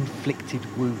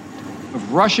self-inflicted wound. If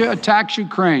Russia attacks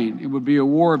Ukraine, it would be a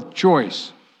war of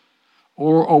choice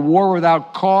or a war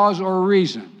without cause or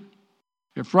reason.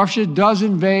 If Russia does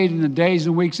invade in the days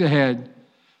and weeks ahead,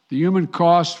 the human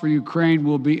cost for Ukraine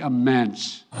will be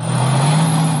immense.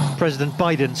 President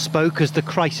Biden spoke as the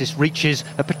crisis reaches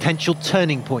a potential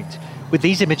turning point, with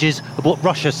these images of what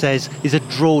Russia says is a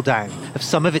drawdown of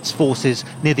some of its forces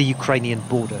near the Ukrainian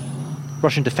border.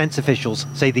 Russian defense officials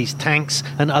say these tanks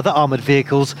and other armored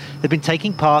vehicles have been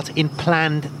taking part in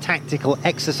planned tactical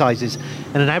exercises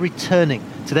and are now returning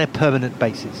to their permanent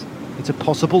bases. It's a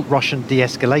possible Russian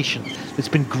de-escalation that's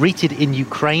been greeted in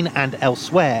Ukraine and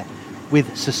elsewhere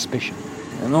with suspicion.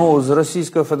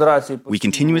 We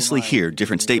continuously hear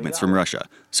different statements from Russia,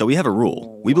 so we have a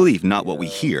rule. We believe not what we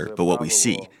hear, but what we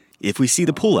see. If we see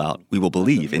the pullout, we will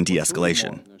believe in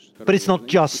de-escalation. But it's not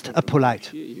just a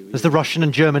pullout. As the Russian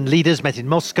and German leaders met in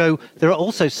Moscow, there are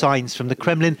also signs from the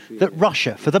Kremlin that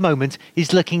Russia, for the moment,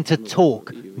 is looking to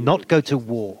talk, not go to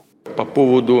war.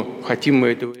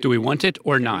 Do we want it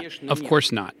or not? Of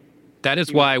course not. That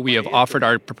is why we have offered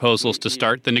our proposals to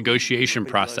start the negotiation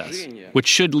process, which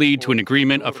should lead to an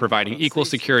agreement of providing equal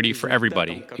security for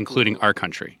everybody, including our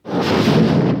country.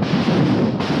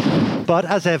 But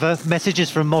as ever, messages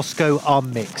from Moscow are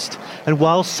mixed. And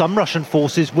while some Russian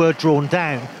forces were drawn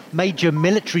down, major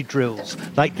military drills,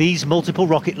 like these multiple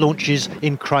rocket launches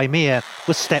in Crimea,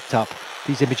 were stepped up.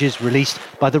 These images released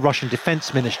by the Russian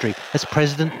Defense Ministry as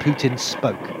President Putin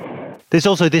spoke. There's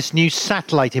also this new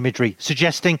satellite imagery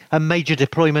suggesting a major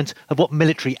deployment of what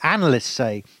military analysts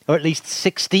say are at least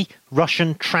 60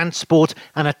 Russian transport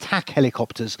and attack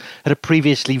helicopters at a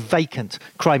previously vacant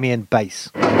Crimean base.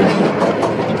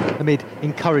 Amid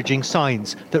encouraging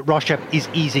signs that Russia is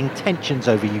easing tensions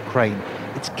over Ukraine,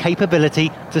 its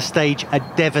capability to stage a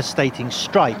devastating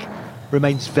strike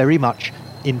remains very much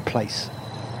in place.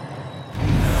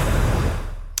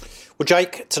 Well,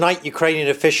 Jake, tonight Ukrainian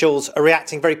officials are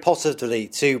reacting very positively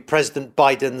to President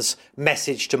Biden's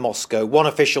message to Moscow. One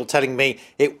official telling me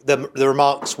the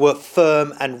remarks were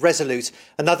firm and resolute.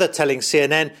 Another telling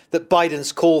CNN that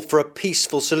Biden's call for a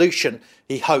peaceful solution,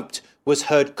 he hoped, was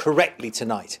heard correctly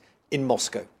tonight in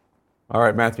Moscow. All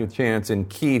right, Matthew Chance in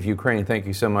Kyiv, Ukraine, thank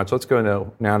you so much. Let's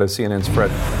go now to CNN's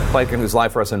Fred Pleitgen, who's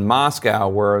live for us in Moscow,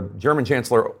 where German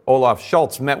Chancellor Olaf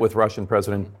Scholz met with Russian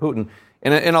President Putin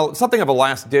in something of a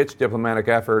last-ditch diplomatic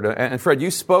effort. And Fred,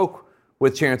 you spoke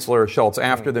with Chancellor Scholz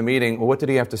after the meeting. What did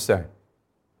he have to say?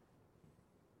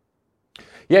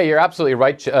 Yeah, you're absolutely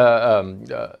right,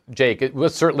 Jake. It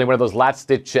was certainly one of those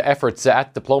last-ditch efforts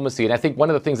at diplomacy. And I think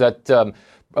one of the things that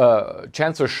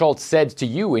Chancellor Scholz said to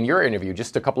you in your interview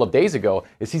just a couple of days ago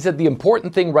is he said the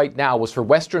important thing right now was for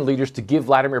Western leaders to give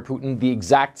Vladimir Putin the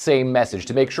exact same message,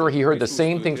 to make sure he heard the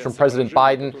same things from President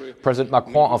Biden, President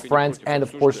Macron of France, and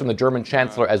of course from the German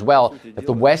Chancellor as well, that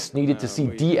the West needed to see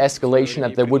de-escalation,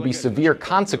 that there would be severe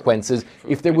consequences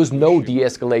if there was no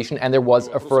de-escalation and there was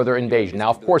a further invasion. Now,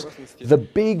 of course, the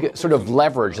big sort of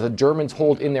leverage the Germans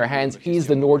hold in their hands is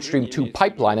the Nord Stream 2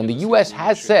 pipeline, and the U.S.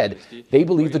 has said they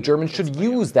believe the Germans should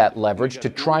use that leverage to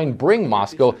try and bring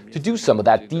Moscow to do some of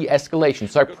that de-escalation.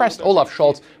 So I pressed Olaf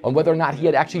Scholz on whether or not he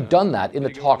had actually done that in the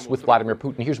talks with Vladimir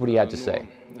Putin. Here's what he had to say.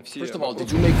 First of all,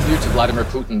 did you make clear to Vladimir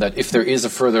Putin that if there is a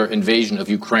further invasion of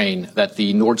Ukraine, that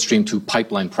the Nord Stream 2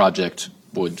 pipeline project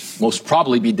would most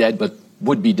probably be dead, but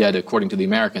would be dead according to the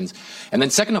Americans? And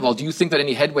then second of all, do you think that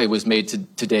any headway was made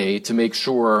today to make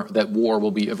sure that war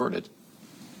will be averted?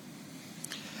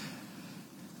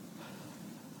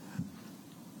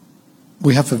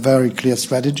 We have a very clear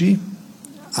strategy,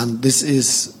 and this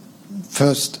is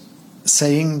first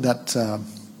saying that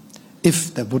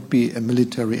if there would be a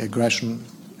military aggression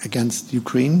against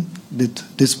Ukraine, that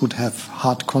this would have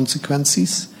hard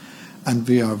consequences, and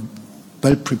we are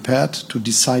well prepared to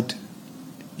decide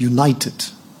united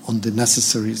on the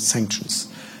necessary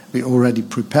sanctions. We already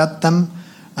prepared them,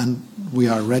 and we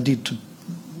are ready to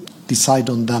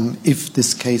decide on them if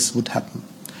this case would happen.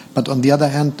 But on the other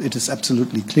hand, it is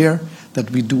absolutely clear that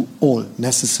we do all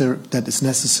that is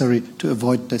necessary to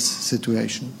avoid this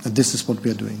situation. And this is what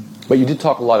we are doing. But you did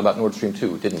talk a lot about Nord Stream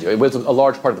 2, didn't you? It was a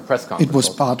large part of the press conference. It was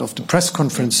part of the press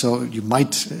conference, so you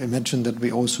might imagine that we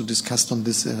also discussed on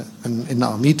this in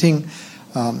our meeting.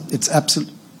 It's absolute.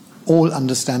 All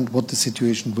understand what the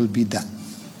situation will be then.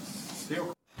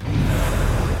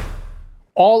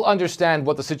 All understand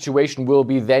what the situation will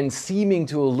be then, seeming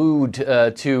to allude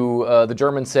to the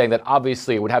Germans saying that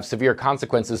obviously it would have severe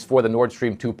consequences for the Nord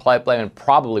Stream 2 pipeline and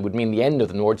probably would mean the end of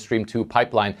the Nord Stream 2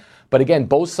 pipeline. But again,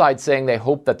 both sides saying they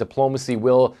hope that diplomacy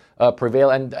will prevail.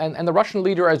 And the Russian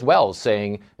leader as well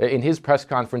saying in his press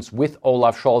conference with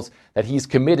Olaf Scholz that he's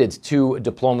committed to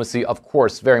diplomacy. Of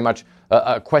course, very much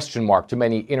a question mark to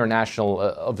many international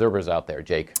observers out there,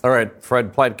 Jake. All right,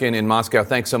 Fred Pleitgen in Moscow,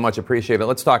 thanks so much. Appreciate it.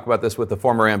 Let's talk about this with the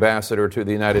former ambassador to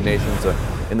the United Nations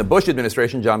in the Bush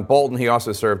administration, John Bolton. He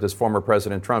also served as former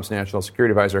President Trump's national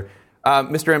security advisor.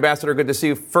 Mr. Ambassador, good to see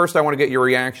you. First, I want to get your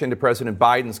reaction to President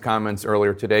Biden's comments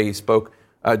earlier today. He spoke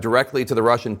directly to the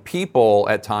Russian people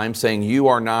at times, saying you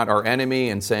are not our enemy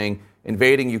and saying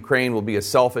invading Ukraine will be a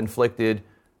self-inflicted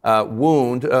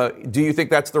wound. Do you think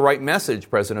that's the right message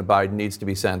President Biden needs to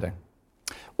be sending?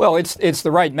 Well, it's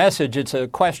the right message. It's a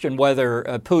question whether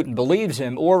Putin believes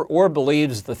him or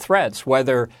believes the threats,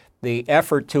 whether the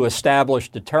effort to establish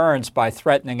deterrence by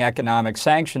threatening economic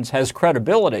sanctions has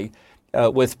credibility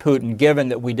with Putin, given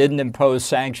that we didn't impose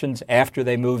sanctions after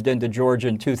they moved into Georgia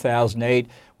in 2008.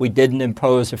 We didn't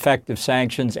impose effective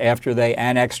sanctions after they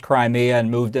annexed Crimea and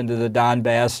moved into the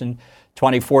Donbass in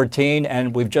 2014,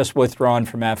 and we've just withdrawn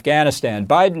from Afghanistan.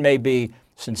 Biden may be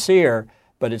sincere,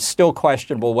 but it's still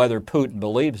questionable whether Putin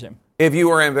believes him. If you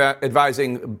were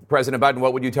advising President Biden,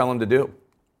 what would you tell him to do?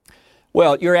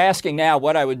 Well, you're asking now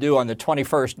what I would do on the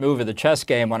 21st move of the chess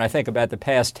game when I think about the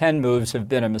past 10 moves have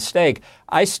been a mistake.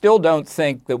 I still don't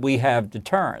think that we have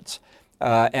deterrence.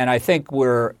 And I think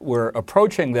we're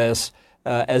approaching this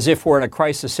as if we're in a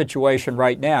crisis situation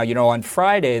right now. You know, on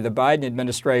Friday, the Biden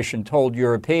administration told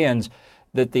Europeans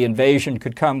that the invasion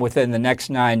could come within the next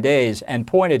 9 days and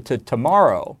pointed to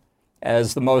tomorrow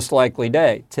as the most likely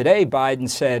day. Today, Biden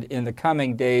said in the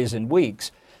coming days and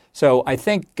weeks. So I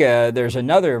think there's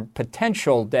another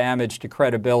potential damage to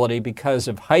credibility because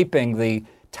of hyping the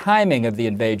timing of the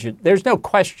invasion. There's no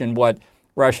question what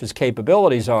Russia's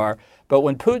capabilities are, but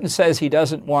when Putin says he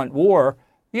doesn't want war,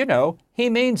 he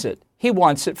means it. He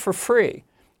wants it for free.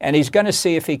 And he's going to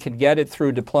see if he can get it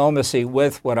through diplomacy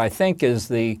with what I think is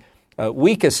the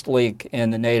weakest link in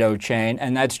the NATO chain,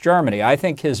 and that's Germany. I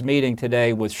think his meeting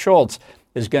today with Scholz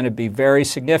is going to be very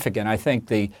significant. I think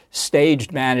the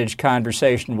staged, managed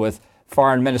conversation with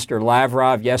Foreign Minister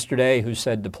Lavrov yesterday, who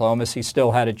said diplomacy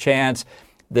still had a chance,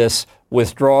 this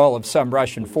withdrawal of some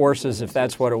Russian forces, if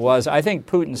that's what it was. I think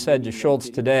Putin said to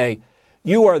Scholz today,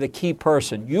 you are the key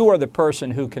person. You are the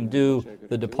person who can do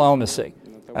the diplomacy.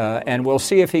 And we'll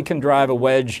see if he can drive a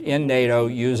wedge in NATO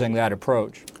using that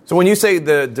approach. So when you say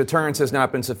the deterrence has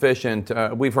not been sufficient,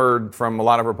 we've heard from a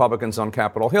lot of Republicans on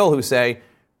Capitol Hill who say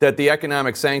that the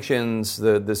economic sanctions,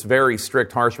 this very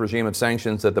strict, harsh regime of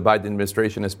sanctions that the Biden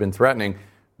administration has been threatening,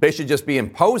 they should just be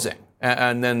imposing.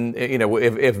 And then,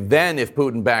 if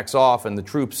Putin backs off and the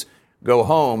troops go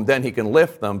home, then he can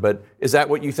lift them. But is that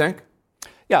what you think?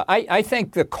 Yeah, I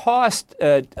think the cost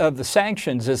of the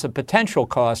sanctions is a potential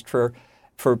cost for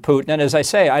Putin. And as I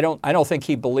say, I don't think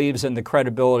he believes in the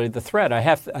credibility of the threat.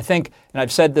 I think, and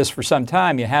I've said this for some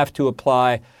time, you have to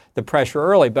apply the pressure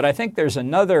early. But I think there's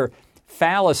another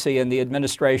fallacy in the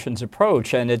administration's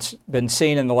approach, and it's been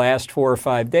seen in the last 4 or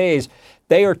 5 days.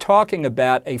 They are talking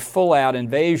about a full-out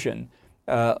invasion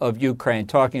of Ukraine,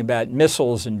 talking about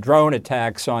missiles and drone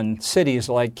attacks on cities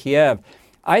like Kiev.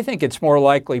 I think it's more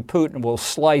likely Putin will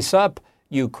slice up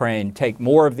Ukraine, take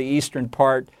more of the eastern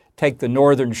part, take the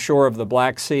northern shore of the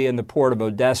Black Sea and the port of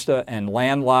Odessa and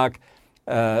landlock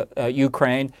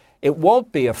Ukraine. It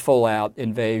won't be a full-out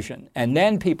invasion. And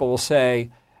then people will say,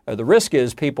 the risk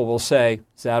is people will say,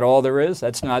 is that all there is?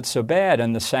 That's not so bad.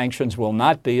 And the sanctions will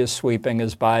not be as sweeping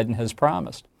as Biden has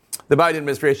promised. The Biden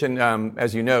administration,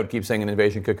 as you note, keeps saying an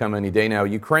invasion could come any day now.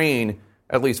 Ukraine,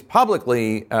 at least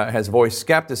publicly, has voiced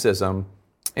skepticism,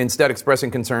 instead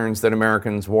expressing concerns that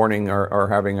Americans warning are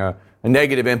having a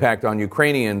negative impact on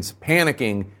Ukrainians,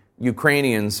 panicking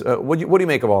Ukrainians. What do you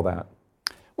make of all that?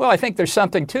 Well, I think there's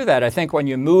something to that. I think when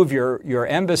you move your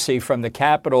embassy from the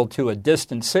capital to a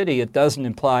distant city, it doesn't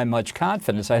imply much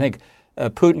confidence. I think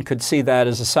Putin could see that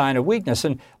as a sign of weakness.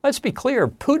 And let's be clear,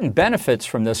 Putin benefits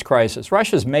from this crisis.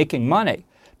 Russia's making money.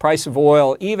 Price of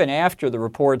oil, even after the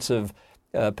reports of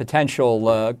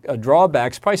potential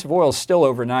drawbacks, price of oil is still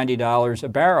over $90 a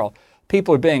barrel.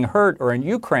 People are being hurt, or in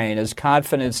Ukraine, as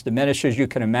confidence diminishes, you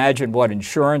can imagine what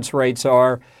insurance rates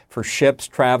are for ships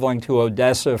traveling to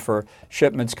Odessa, for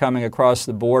shipments coming across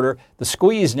the border. The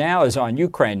squeeze now is on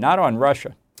Ukraine, not on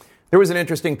Russia. There was an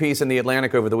interesting piece in The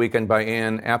Atlantic over the weekend by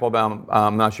Ann Applebaum.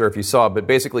 I'm not sure if you saw it, but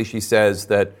basically she says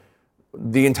that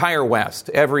the entire West,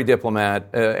 every diplomat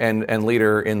and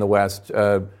leader in the West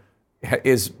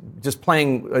is just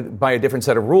playing by a different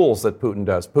set of rules that Putin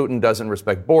does. Putin doesn't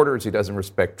respect borders. He doesn't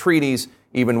respect treaties,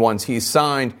 even ones he's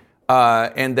signed,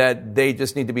 and that they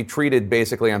just need to be treated,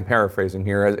 basically, I'm paraphrasing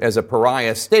here, as a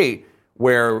pariah state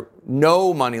where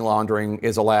no money laundering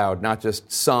is allowed, not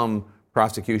just some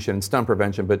prosecution and some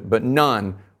prevention, but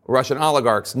none. Russian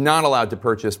oligarchs not allowed to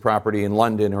purchase property in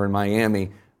London or in Miami.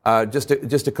 Just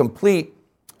a complete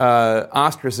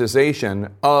ostracization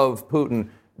of Putin.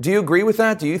 Do you agree with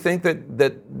that? Do you think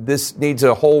that this needs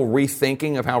a whole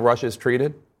rethinking of how Russia is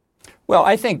treated? Well,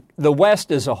 I think the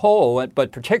West as a whole,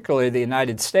 but particularly the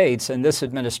United States and this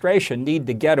administration, need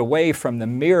to get away from the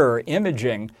mirror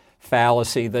imaging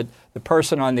fallacy that the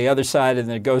person on the other side of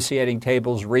the negotiating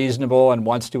table is reasonable and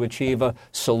wants to achieve a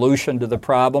solution to the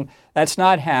problem. That's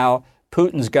not how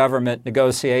Putin's government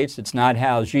negotiates. It's not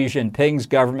how Xi Jinping's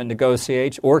government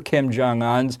negotiates, or Kim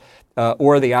Jong-un's,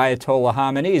 or the Ayatollah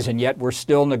Khamenei's, and yet we're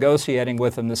still negotiating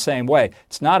with them the same way.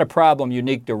 It's not a problem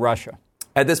unique to Russia.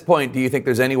 At this point, do you think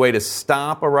there's any way to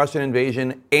stop a Russian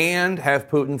invasion and have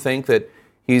Putin think that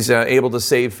he's able to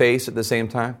save face at the same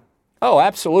time? Oh,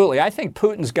 absolutely. I think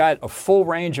Putin's got a full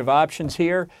range of options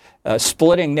here.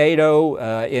 Splitting NATO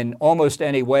in almost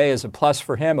any way is a plus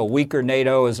for him. A weaker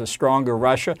NATO is a stronger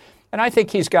Russia. And I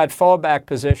think he's got fallback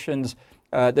positions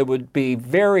that would be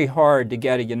very hard to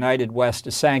get a united West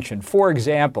to sanction. For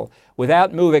example,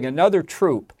 without moving another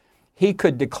troop, he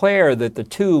could declare that the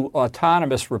two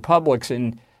autonomous republics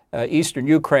in eastern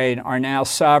Ukraine are now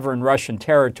sovereign Russian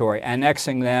territory,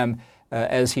 annexing them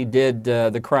as he did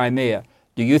the Crimea.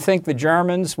 Do you think the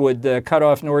Germans would cut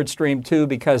off Nord Stream 2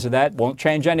 because of that? Won't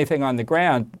change anything on the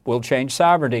ground. Will change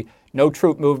sovereignty. No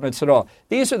troop movements at all.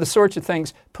 These are the sorts of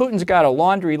things. Putin's got a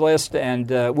laundry list, and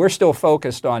we're still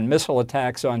focused on missile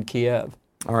attacks on Kiev.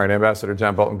 All right, Ambassador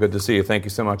John Bolton, good to see you. Thank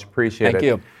you so much. Appreciate it. Thank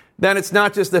you. Then it's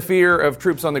not just the fear of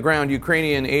troops on the ground.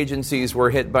 Ukrainian agencies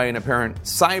were hit by an apparent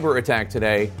cyber attack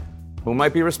today. Who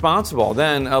might be responsible?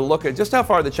 Then a look at just how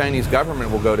far the Chinese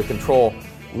government will go to control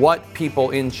what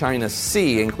people in China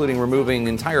see, including removing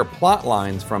entire plot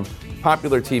lines from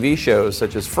popular TV shows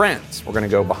such as Friends. We're going to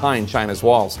go behind China's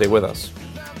walls. Stay with us.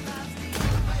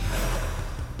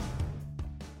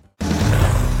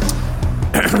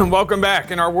 Welcome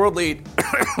back. In our world lead,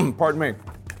 pardon me,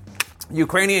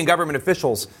 Ukrainian government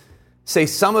officials say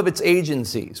some of its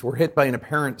agencies were hit by an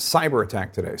apparent cyber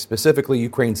attack today, specifically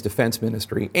Ukraine's defense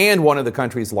ministry and one of the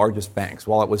country's largest banks.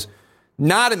 While it was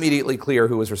not immediately clear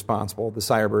who was responsible, the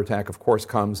cyber attack, of course,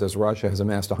 comes as Russia has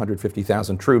amassed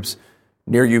 150,000 troops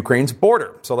near Ukraine's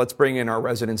border. So let's bring in our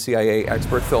resident CIA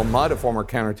expert, Phil Mudd, a former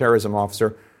counterterrorism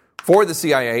officer for the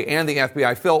CIA and the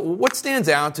FBI. Phil, what stands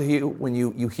out to you when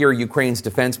you hear Ukraine's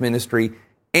defense ministry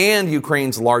and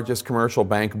Ukraine's largest commercial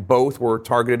bank both were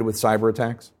targeted with cyber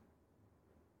attacks?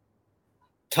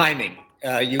 Timing.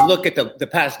 You look at the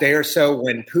past day or so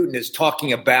when Putin is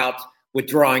talking about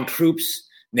withdrawing troops.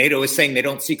 NATO is saying they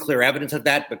don't see clear evidence of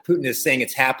that, but Putin is saying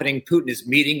it's happening. Putin is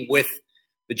meeting with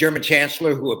the German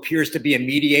chancellor, who appears to be a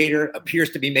mediator, appears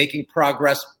to be making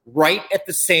progress. Right at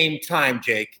the same time,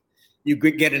 Jake, you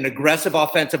could get an aggressive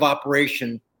offensive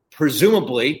operation,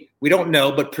 presumably, we don't know,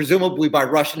 but presumably by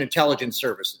Russian intelligence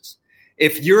services.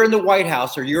 If you're in the White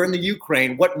House or you're in the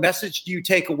Ukraine, what message do you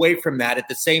take away from that at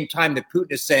the same time that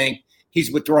Putin is saying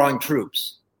he's withdrawing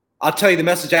troops? I'll tell you the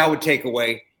message I would take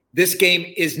away. This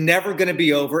game is never going to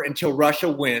be over until Russia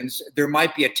wins. There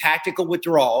might be a tactical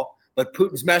withdrawal, but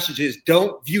Putin's message is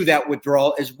don't view that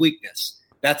withdrawal as weakness.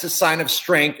 That's a sign of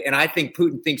strength, and I think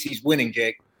Putin thinks he's winning,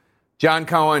 Jake. John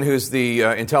Cohen, who's the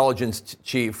intelligence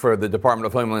chief for the Department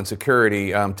of Homeland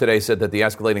Security, today said that the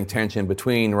escalating tension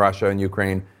between Russia and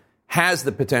Ukraine has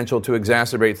the potential to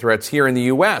exacerbate threats here in the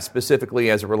U.S., specifically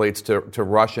as it relates to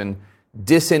Russian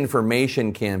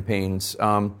disinformation campaigns.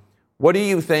 What do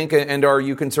you think, and are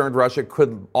you concerned Russia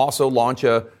could also launch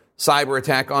a cyber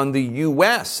attack on the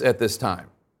U.S. at this time?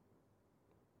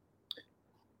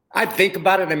 I'd think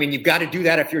about it. I mean, you've got to do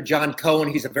that if you're John Cohen.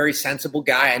 He's a very sensible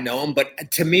guy. I know him.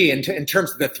 But to me, in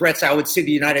terms of the threats, I would see the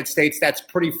United States, that's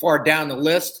pretty far down the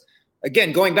list.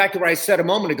 Again, going back to what I said a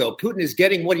moment ago, Putin is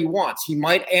getting what he wants. He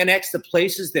might annex the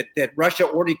places that Russia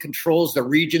already controls, the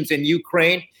regions in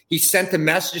Ukraine. He sent a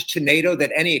message to NATO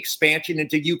that any expansion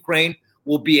into Ukraine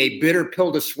will be a bitter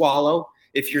pill to swallow.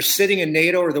 If you're sitting in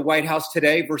NATO or the White House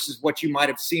today versus what you might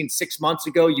have seen 6 months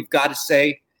ago, you've got to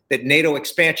say that NATO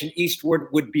expansion eastward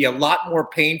would be a lot more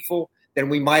painful than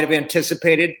we might have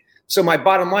anticipated. So my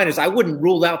bottom line is I wouldn't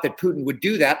rule out that Putin would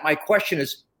do that. My question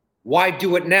is, why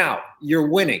do it now? You're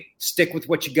winning. Stick with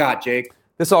what you got, Jake.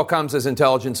 This all comes as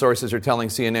intelligence sources are telling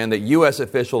CNN that U.S.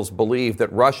 officials believe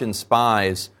that Russian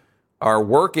spies are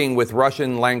working with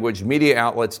Russian language media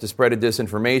outlets to spread a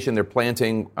disinformation. They're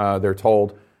planting,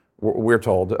 we're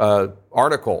told,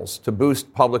 articles to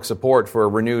boost public support for a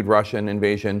renewed Russian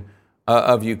invasion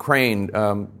of Ukraine.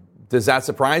 Does that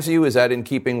surprise you? Is that in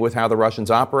keeping with how the Russians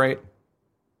operate?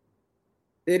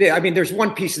 It is. I mean, there's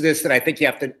one piece of this that I think you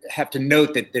have to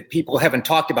note that people haven't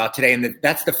talked about today, and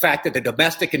that's the fact that the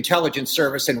domestic intelligence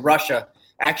service in Russia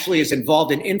actually is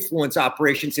involved in influence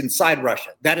operations inside Russia.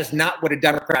 That is not what a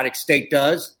democratic state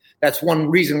does. That's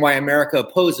one reason why America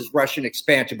opposes Russian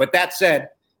expansion. But that said,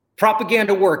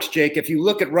 propaganda works, Jake. If you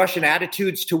look at Russian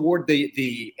attitudes toward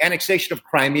the annexation of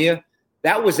Crimea,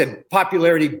 that was a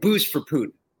popularity boost for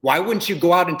Putin. Why wouldn't you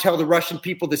go out and tell the Russian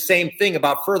people the same thing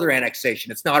about further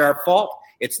annexation? It's not our fault.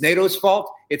 It's NATO's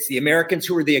fault. It's the Americans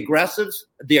who are the aggressors.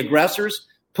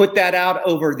 Put that out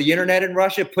over the internet in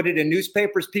Russia, put it in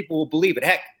newspapers, people will believe it.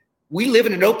 Heck, we live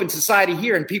in an open society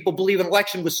here and people believe an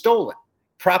election was stolen.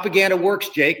 Propaganda works,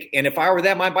 Jake, and if I were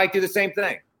them, I might do the same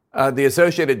thing. The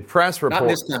Associated Press Not in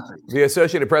this country. The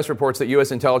Associated Press reports that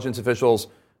U.S. intelligence officials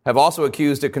have also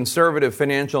accused a conservative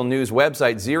financial news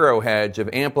website, Zero Hedge, of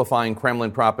amplifying Kremlin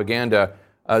propaganda.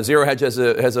 Zero Hedge has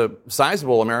a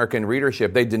sizable American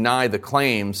readership. They deny the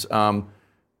claims.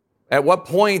 At what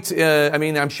point,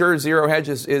 I'm sure Zero Hedge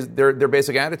is their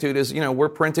basic attitude is, we're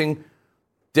printing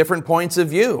different points of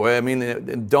view. I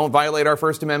mean, don't violate our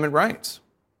First Amendment rights.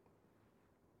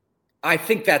 I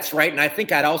think that's right. And I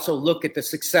think I'd also look at the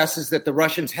successes that the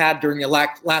Russians had during the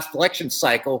last election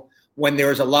cycle when there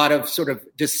was a lot of sort of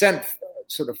dissent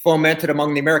sort of fomented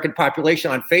among the American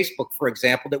population on Facebook, for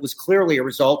example, that was clearly a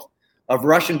result of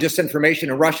Russian disinformation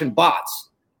and Russian bots.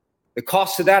 The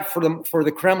cost of that for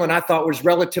the Kremlin, I thought, was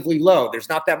relatively low. There's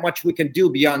not that much we can do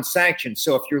beyond sanctions.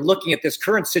 So if you're looking at this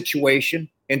current situation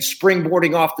and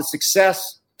springboarding off the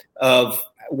success of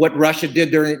what Russia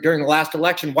did during the last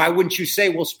election, why wouldn't you say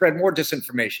we'll spread more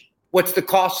disinformation? what's the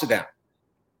cost to them?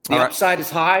 The upside is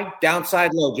high,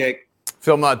 downside low, Jake.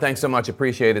 Phil Mudd, thanks so much.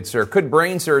 Appreciate it, sir. Could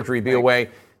brain surgery be a way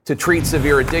to treat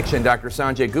severe addiction? Dr.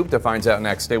 Sanjay Gupta finds out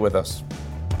next. Stay with us.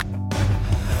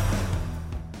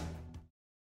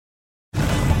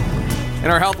 In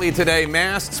our Health Lead today,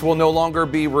 masks will no longer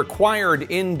be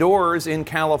required indoors in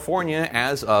California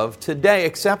as of today,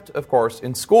 except, of course,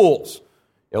 in schools.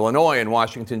 Illinois and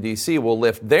Washington, D.C. will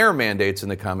lift their mandates in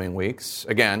the coming weeks,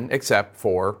 again, except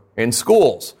for in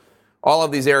schools. All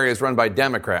of these areas run by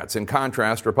Democrats. In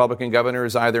contrast, Republican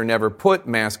governors either never put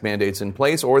mask mandates in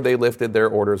place or they lifted their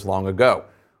orders long ago.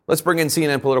 Let's bring in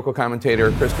CNN political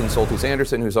commentator Kristen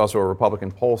Soltis-Anderson, who's also a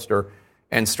Republican pollster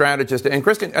and strategist. And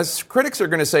Kristen, as critics are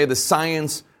going to say, the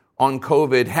science on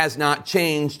COVID has not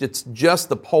changed. It's just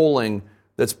the polling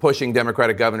that's pushing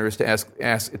Democratic governors to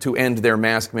ask to end their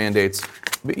mask mandates.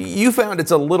 You found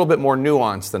it's a little bit more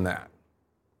nuanced than that.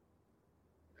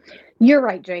 You're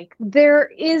right, Jake. There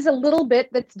is a little bit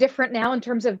that's different now in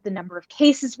terms of the number of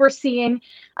cases we're seeing.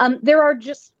 There are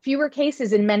just fewer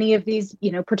cases in many of these,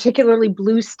 particularly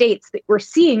blue states that we're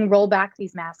seeing roll back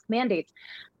these mask mandates.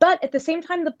 But at the same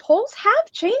time, the polls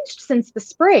have changed since the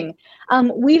spring.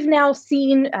 We've now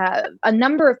seen a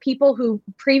number of people who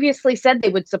previously said they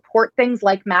would support things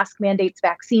like mask mandates,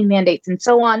 vaccine mandates, and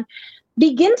so on,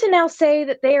 begin to now say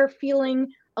that they are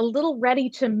feeling a little ready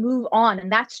to move on, and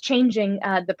that's changing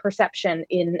the perception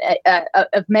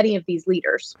of many of these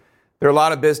leaders. There are a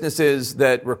lot of businesses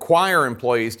that require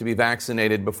employees to be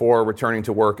vaccinated before returning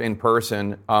to work in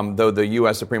person, though the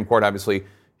U.S. Supreme Court obviously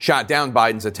shot down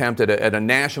Biden's attempt at a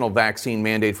national vaccine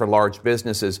mandate for large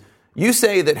businesses. You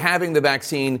say that having the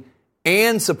vaccine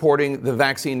and supporting the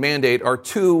vaccine mandate are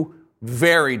two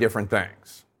very different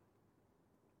things.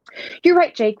 You're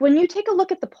right, Jake. When you take a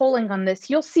look at the polling on this,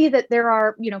 you'll see that there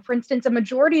are, for instance, a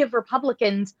majority of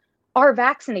Republicans are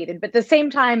vaccinated. But at the same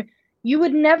time, you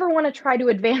would never want to try to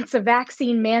advance a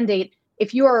vaccine mandate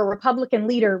if you are a Republican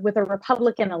leader with a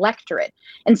Republican electorate.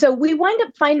 And so we wind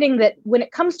up finding that when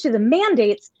it comes to the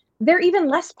mandates, they're even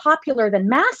less popular than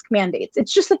mask mandates.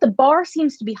 It's just that the bar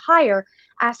seems to be higher,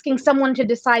 asking someone to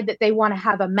decide that they want to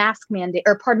have a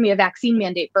vaccine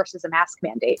mandate versus a mask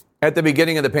mandate. At the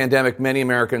beginning of the pandemic, many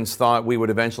Americans thought we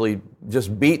would eventually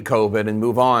just beat COVID and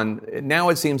move on. Now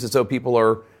it seems as though people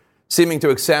are seeming to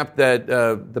accept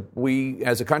that we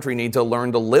as a country need to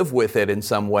learn to live with it in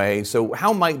some way. So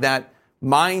how might that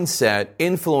mindset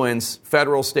influence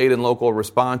federal, state, and local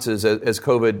responses as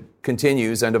COVID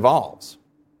continues and evolves?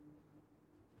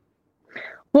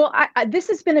 Well, this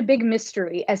has been a big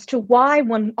mystery as to why,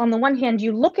 when on the one hand,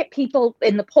 you look at people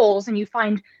in the polls and you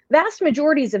find vast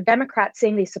majorities of Democrats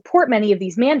saying they support many of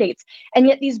these mandates, and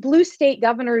yet these blue state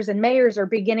governors and mayors are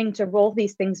beginning to roll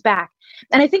these things back.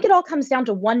 And I think it all comes down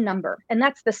to one number, and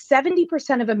that's the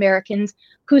 70% of Americans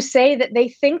who say that they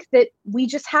think that we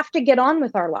just have to get on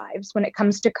with our lives when it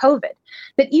comes to COVID.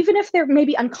 That even if they're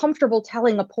maybe uncomfortable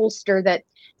telling a pollster that,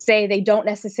 say, they don't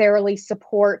necessarily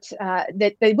support,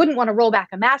 that they wouldn't want to roll back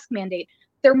a mask mandate,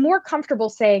 they're more comfortable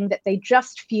saying that they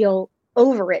just feel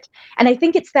over it. And I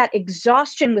think it's that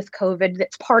exhaustion with COVID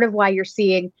that's part of why you're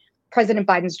seeing President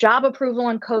Biden's job approval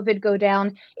on COVID go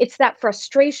down. It's that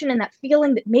frustration and that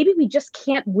feeling that maybe we just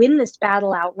can't win this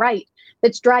battle outright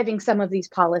that's driving some of these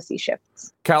policy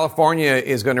shifts. California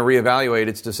is going to reevaluate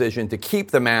its decision to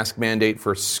keep the mask mandate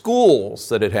for schools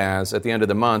that it has at the end of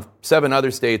the month. 7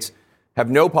 other states have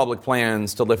no public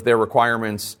plans to lift their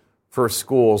requirements for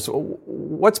schools.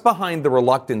 What's behind the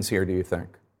reluctance here, do you think?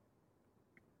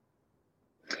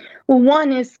 Well,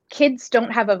 one is kids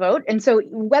don't have a vote. And so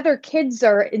whether kids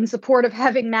are in support of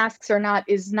having masks or not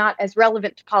is not as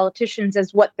relevant to politicians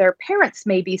as what their parents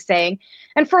may be saying.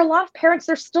 And for a lot of parents,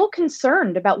 they're still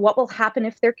concerned about what will happen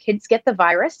if their kids get the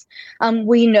virus.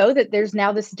 We know that there's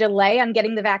now this delay on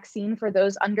getting the vaccine for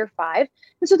those under 5.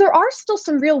 And so there are still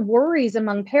some real worries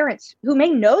among parents who may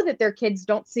know that their kids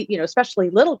don't see, especially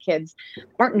little kids,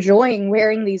 aren't enjoying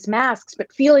wearing these masks,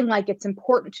 but feeling like it's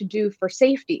important to do for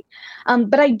safety.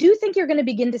 But I do think you're going to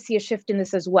begin to see a shift in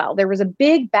this as well. There was a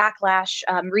big backlash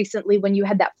recently when you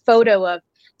had that photo of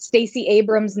Stacey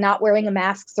Abrams not wearing a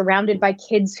mask surrounded by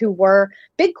kids who were.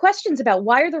 Big questions about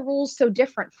why are the rules so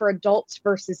different for adults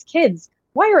versus kids?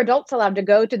 Why are adults allowed to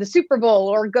go to the Super Bowl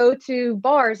or go to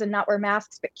bars and not wear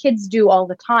masks, but kids do all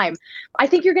the time? I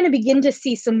think you're going to begin to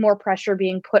see some more pressure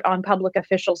being put on public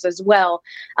officials as well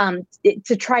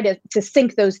to try to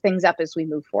sync those things up as we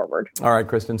move forward. All right,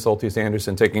 Kristen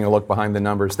Soltis-Anderson taking a look behind the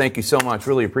numbers. Thank you so much.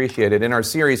 Really appreciate it. In our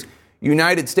series,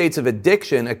 United States of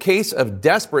Addiction, a case of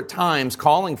desperate times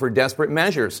calling for desperate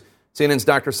measures. CNN's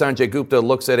Dr. Sanjay Gupta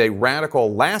looks at a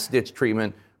radical last-ditch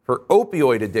treatment for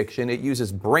opioid addiction. It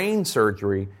uses brain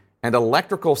surgery and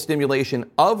electrical stimulation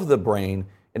of the brain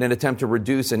in an attempt to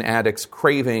reduce an addict's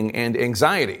craving and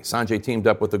anxiety. Sanjay teamed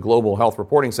up with the Global Health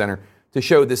Reporting Center to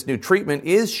show this new treatment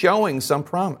is showing some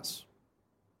promise.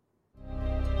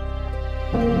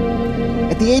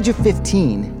 At the age of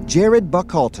 15, Jared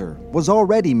Buckhalter was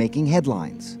already making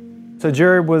headlines. So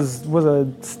Jared was a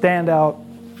standout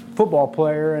football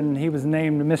player, and he was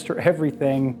named Mr.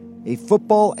 Everything. A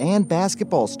football and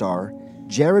basketball star,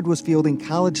 Jared was fielding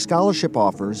college scholarship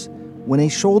offers when a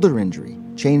shoulder injury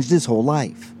changed his whole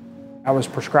life. I was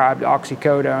prescribed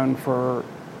oxycodone for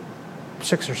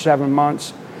 6 or 7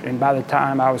 months, and by the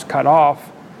time I was cut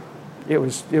off, it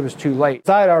was too late.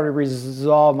 I had already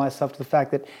resolved myself to the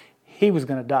fact that he was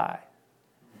going to die.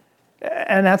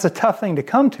 And that's a tough thing to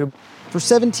come to. For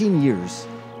 17 years,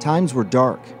 times were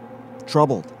dark,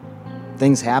 troubled.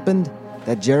 Things happened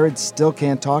that Jared still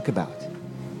can't talk about.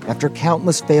 After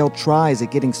countless failed tries at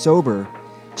getting sober,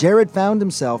 Jared found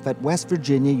himself at West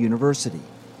Virginia University,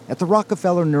 at the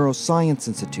Rockefeller Neuroscience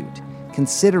Institute,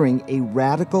 considering a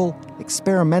radical,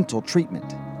 experimental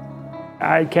treatment.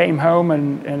 I came home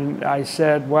and I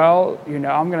said, well, I'm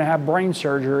going to have brain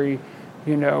surgery,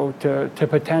 to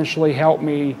potentially help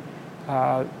me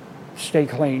stay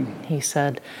clean. He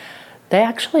said, they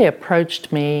actually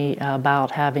approached me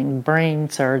about having brain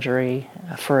surgery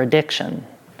for addiction.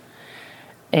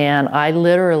 And I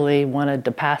literally wanted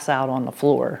to pass out on the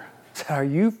floor. Are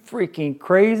you freaking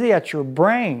crazy? That's your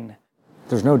brain.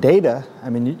 There's no data. I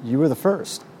mean, you were the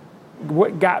first.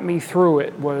 What got me through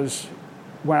it was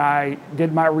when I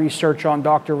did my research on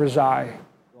Dr. Rezai.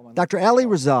 Dr. Ali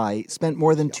Rezai spent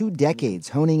more than 2 decades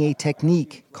honing a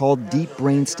technique called deep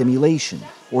brain stimulation,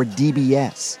 or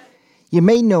DBS. You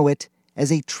may know it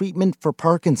as a treatment for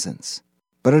Parkinson's,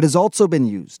 but it has also been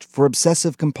used for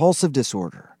obsessive-compulsive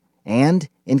disorder and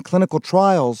in clinical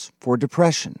trials for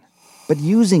depression. But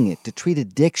using it to treat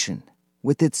addiction,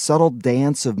 with its subtle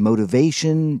dance of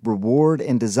motivation, reward,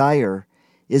 and desire,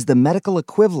 is the medical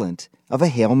equivalent of a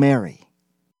Hail Mary.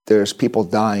 There's people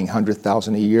dying,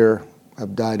 100,000 a year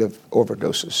have died of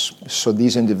overdoses. So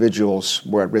these individuals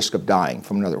were at risk of dying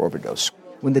from another overdose.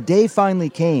 When the day finally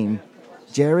came,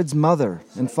 Jared's mother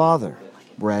and father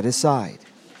were at his side.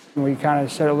 We kind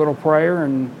of said a little prayer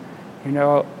and,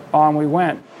 on we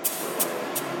went.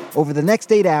 Over the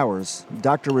next 8 hours,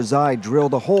 Dr. Rezai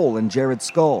drilled a hole in Jared's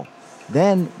skull,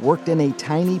 then worked in a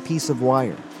tiny piece of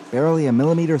wire, barely a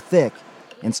millimeter thick,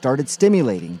 and started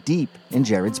stimulating deep in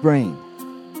Jared's brain.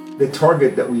 The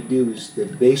target that we do is the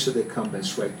base of the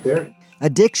compass right there.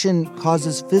 Addiction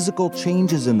causes physical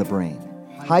changes in the brain,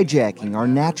 hijacking our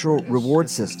natural reward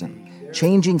system,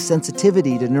 changing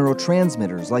sensitivity to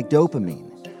neurotransmitters like dopamine.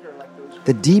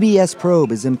 The DBS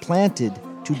probe is implanted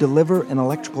to deliver an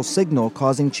electrical signal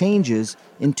causing changes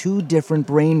in 2 different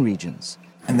brain regions.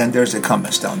 And then there's the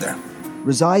compass down there.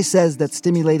 Rezai says that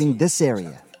stimulating this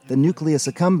area, the nucleus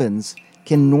accumbens,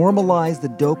 can normalize the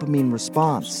dopamine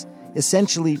response,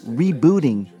 essentially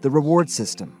rebooting the reward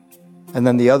system. And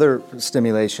then the other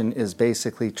stimulation is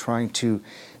basically trying to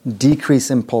decrease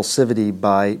impulsivity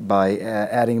by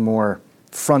adding more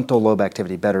frontal lobe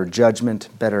activity, better judgment,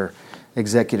 better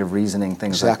executive reasoning,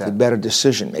 things like that. Exactly, better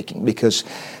decision making, because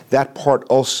that part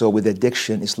also with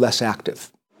addiction is less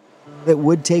active. It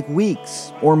would take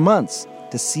weeks or months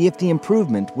to see if the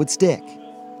improvement would stick.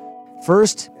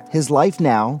 First, his life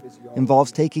now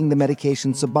involves taking the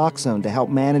medication Suboxone to help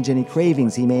manage any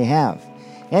cravings he may have.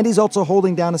 And he's also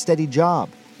holding down a steady job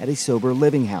at a sober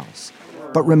living house.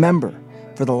 But remember,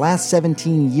 for the last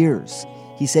 17 years,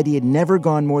 he said he had never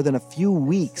gone more than a few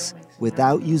weeks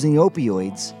without using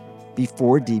opioids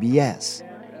before DBS.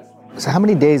 So how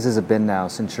many days has it been now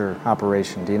since your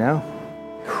operation, do you know?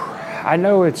 I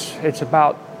know it's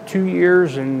about 2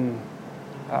 years and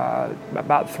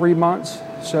about 3 months,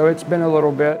 so it's been a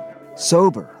little bit.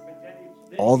 Sober,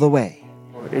 all the way.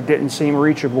 It didn't seem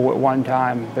reachable at one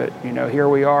time, but here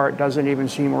we are. It doesn't even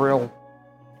seem real.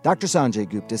 Dr. Sanjay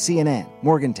Gupta, CNN,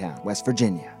 Morgantown, West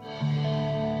Virginia.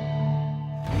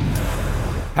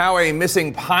 How a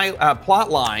missing plot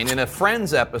line in a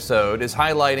Friends episode is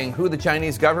highlighting who the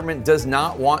Chinese government does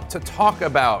not want to talk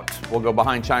about. We'll go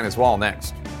behind China's wall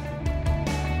next.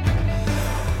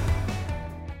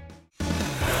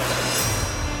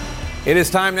 It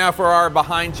is time now for our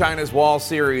Behind China's Wall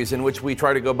series, in which we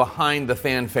try to go behind the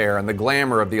fanfare and the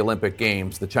glamour of the Olympic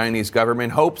Games. The Chinese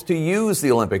government hopes to use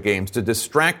the Olympic Games to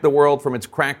distract the world from its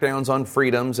crackdowns on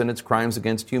freedoms and its crimes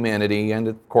against humanity and,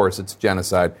 of course, its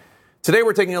genocide. Today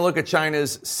we're taking a look at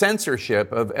China's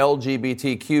censorship of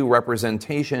LGBTQ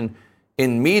representation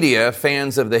in media.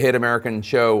 Fans of the hit American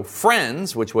show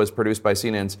Friends, which was produced by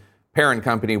CNN's parent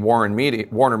company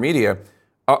Warner Media,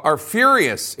 are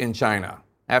furious in China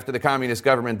after the communist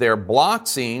government there blocked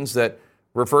scenes that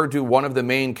referred to one of the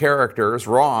main characters,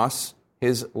 Ross,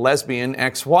 his lesbian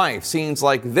ex-wife. Scenes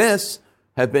like this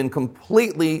have been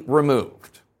completely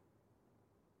removed.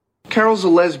 Carol's a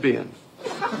lesbian.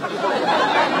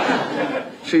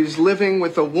 She's living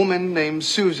with a woman named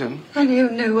Susan. And you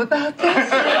knew about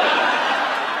this?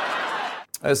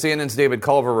 As CNN's David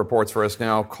Culver reports for us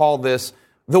now, call this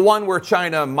the one where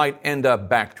China might end up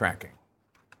backtracking.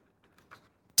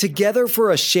 Together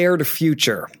for a shared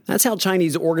future. That's how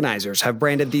Chinese organizers have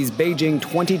branded these Beijing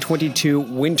 2022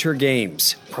 Winter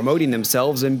Games, promoting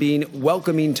themselves and being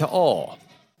welcoming to all.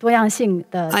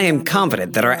 I am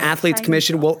confident that our Athletes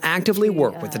Commission will actively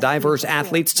work with the diverse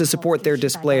athletes to support their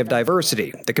display of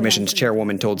diversity, the Commission's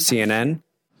chairwoman told CNN.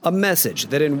 A message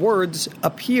that in words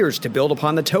appears to build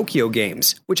upon the Tokyo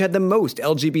Games, which had the most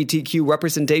LGBTQ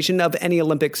representation of any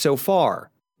Olympics so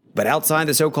far. But outside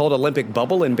the so-called Olympic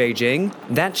bubble in Beijing,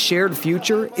 that shared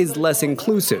future is less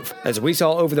inclusive. As we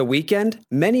saw over the weekend,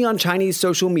 many on Chinese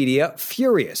social media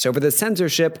furious over the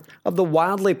censorship of the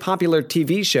wildly popular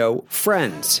TV show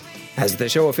Friends. As the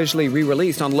show officially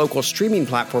re-released on local streaming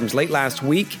platforms late last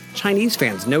week, Chinese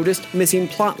fans noticed missing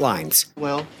plot lines.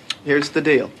 Well, here's the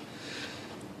deal.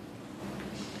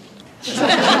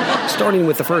 Starting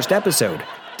with the first episode,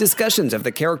 discussions of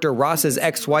the character Ross's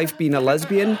ex-wife being a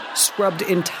lesbian scrubbed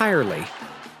entirely.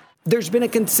 There's been a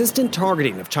consistent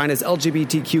targeting of China's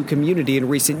LGBTQ community in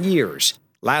recent years.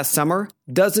 Last summer,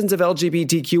 dozens of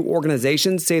LGBTQ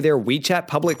organizations say their WeChat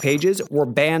public pages were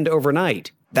banned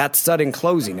overnight. That sudden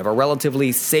closing of a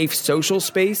relatively safe social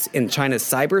space in China's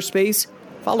cyberspace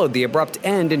followed the abrupt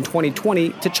end in 2020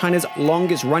 to China's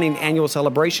longest-running annual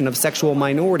celebration of sexual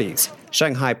minorities,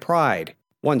 Shanghai Pride.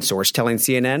 One source telling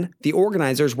CNN the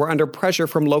organizers were under pressure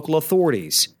from local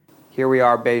authorities. Here we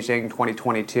are, Beijing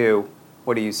 2022.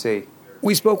 What do you see?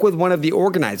 We spoke with one of the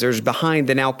organizers behind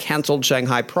the now canceled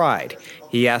Shanghai Pride.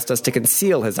 He asked us to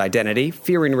conceal his identity,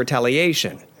 fearing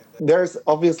retaliation. There's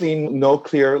obviously no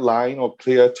clear line or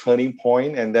clear turning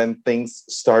point, and then things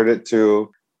started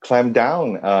to clamp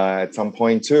down at some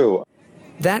point, too.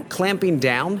 That clamping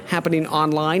down happening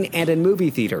online and in movie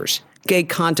theaters. Gay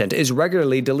content is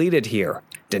regularly deleted here,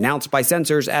 denounced by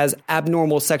censors as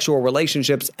abnormal sexual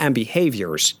relationships and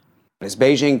behaviors. As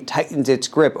Beijing tightens its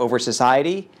grip over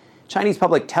society, Chinese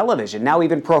public television now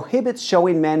even prohibits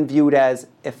showing men viewed as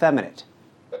effeminate.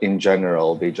 In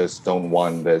general, they just don't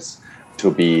want this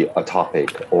to be a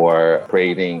topic or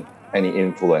creating any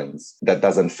influence that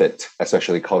doesn't fit,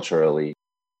 especially culturally.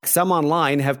 Some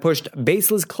online have pushed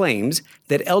baseless claims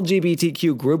that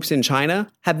LGBTQ groups in China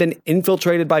have been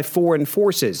infiltrated by foreign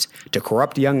forces to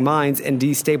corrupt young minds and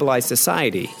destabilize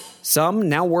society. Some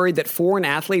now worried that foreign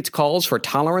athletes' calls for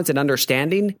tolerance and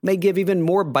understanding may give even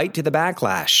more bite to the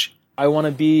backlash. I want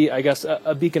to be, I guess,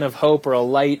 a beacon of hope or a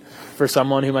light for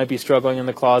someone who might be struggling in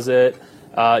the closet,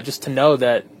 just to know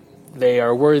that they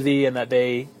are worthy and that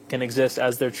they can exist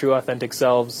as their true authentic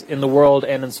selves in the world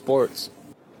and in sports.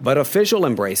 But official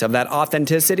embrace of that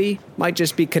authenticity might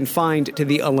just be confined to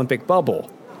the Olympic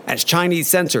bubble, as Chinese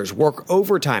censors work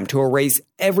overtime to erase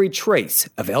every trace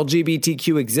of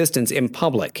LGBTQ existence in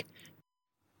public.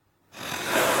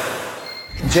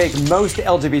 Jake, most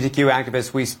LGBTQ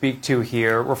activists we speak to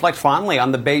here reflect fondly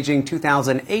on the Beijing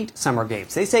 2008 Summer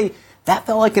Games. They say that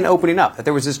felt like an opening up, that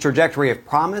there was this trajectory of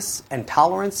promise and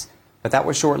tolerance, but that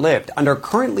was short-lived. Under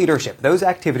current leadership, those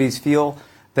activities feel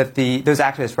that those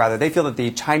activists, they feel that the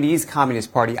Chinese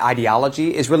Communist Party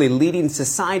ideology is really leading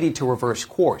society to reverse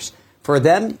course. For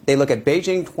them, they look at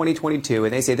Beijing 2022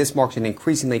 and they say this marks an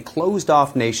increasingly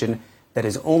closed-off nation that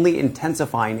is only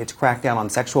intensifying its crackdown on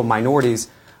sexual minorities,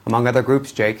 among other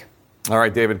groups, Jake. All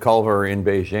right, David Culver in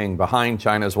Beijing, behind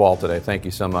China's wall today. Thank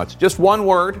you so much. Just one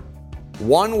word.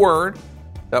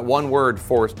 That one word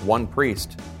forced one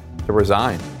priest to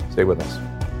resign. Stay with us.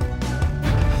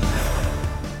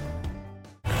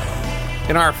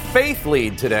 In our faith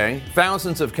lead today,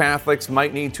 thousands of Catholics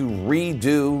might need to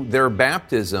redo their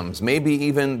baptisms, maybe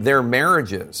even their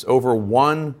marriages, over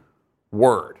one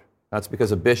word. That's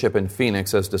because a bishop in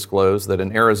Phoenix has disclosed that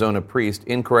an Arizona priest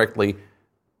incorrectly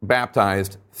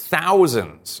baptized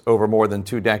thousands over more than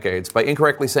 2 decades by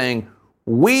incorrectly saying,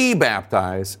 "we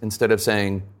baptize," instead of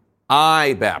saying,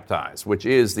 "I baptize," which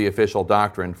is the official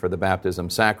doctrine for the baptism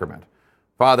sacrament.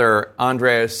 Father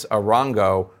Andres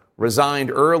Arango resigned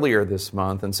earlier this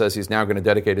month and says he's now going to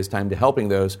dedicate his time to helping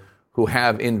those who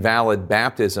have invalid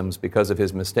baptisms because of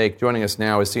his mistake. Joining us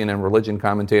now is CNN religion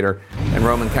commentator and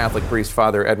Roman Catholic priest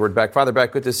Father Edward Beck. Father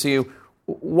Beck, good to see you.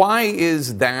 Why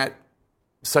is that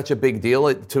such a big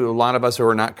deal to a lot of us who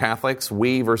are not Catholics?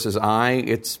 We versus I.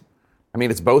 It's I mean,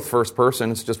 it's both first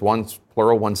person. It's just one's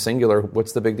plural, one's singular.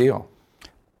 What's the big deal?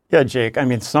 Yeah, Jake. I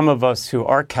mean, some of us who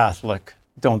are Catholic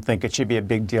don't think it should be a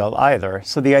big deal either.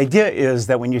 So the idea is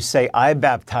that when you say, I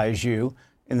baptize you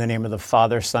in the name of the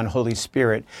Father, Son, Holy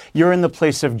Spirit, you're in the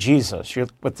place of Jesus. You're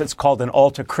what's called an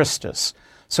alter Christus.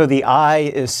 So the I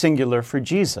is singular for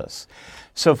Jesus.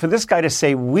 So for this guy to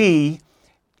say we,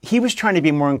 he was trying to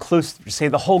be more inclusive, to say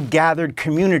the whole gathered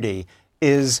community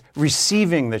is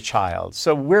receiving the child.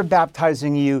 So we're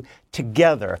baptizing you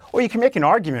together. Or you can make an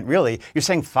argument, really. You're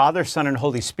saying Father, Son, and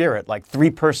Holy Spirit, like three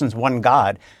persons, one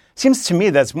God. Seems to me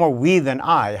that's more we than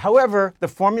I. However, the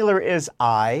formula is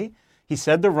I. He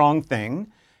said the wrong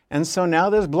thing. And so now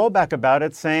there's blowback about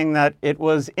it, saying that it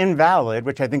was invalid,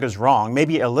 which I think is wrong,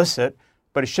 maybe illicit,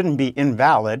 but it shouldn't be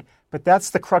invalid. But that's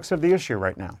the crux of the issue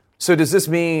right now. So does this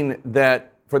mean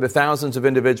that for the thousands of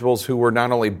individuals who were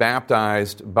not only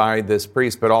baptized by this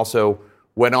priest, but also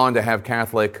went on to have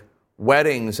Catholic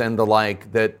weddings and the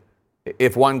like, that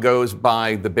if one goes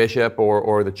by the bishop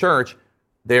or the church,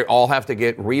 they all have to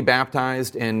get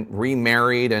rebaptized and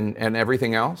remarried and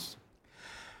everything else?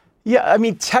 Yeah, I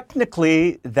mean,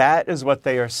 technically, that is what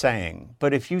they are saying.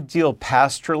 But if you deal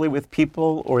pastorally with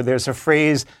people, or there's a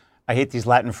phrase, I hate these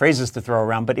Latin phrases to throw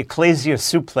around, but ecclesia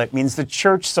supplet means the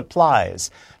church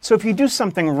supplies. So if you do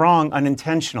something wrong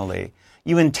unintentionally,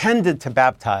 you intended to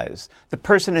baptize, the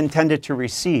person intended to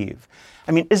receive.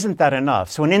 I mean, isn't that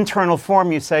enough? So in internal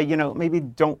form, you say, maybe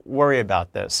don't worry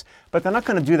about this. But they're not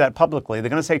going to do that publicly. They're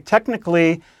going to say,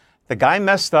 technically, the guy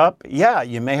messed up. Yeah,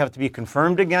 you may have to be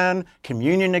confirmed again,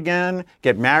 communion again,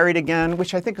 get married again,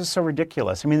 which I think is so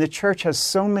ridiculous. I mean, the church has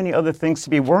so many other things to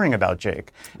be worrying about,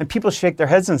 Jake. And people shake their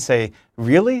heads and say,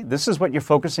 really? This is what you're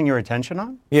focusing your attention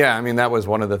on? Yeah, I mean, that was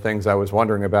one of the things I was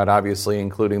wondering about, obviously,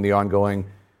 including the ongoing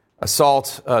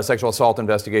sexual assault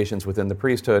investigations within the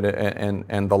priesthood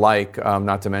and the like,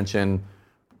 not to mention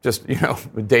just,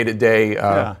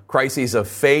 day-to-day crises of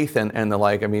faith and the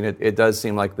like. I mean, it does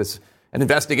seem like an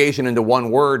investigation into one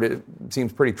word, it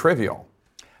seems pretty trivial.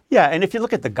 Yeah, and if you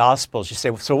look at the Gospels, you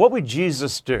say, so what would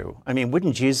Jesus do? I mean,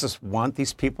 wouldn't Jesus want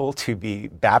these people to be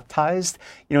baptized?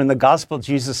 In the Gospel,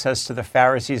 Jesus says to the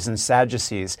Pharisees and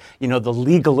Sadducees, the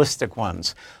legalistic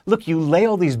ones, look, you lay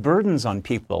all these burdens on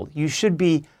people. You should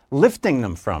be lifting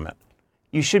them from it.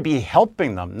 You should be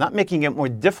helping them, not making it more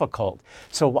difficult.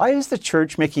 So why is the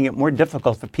church making it more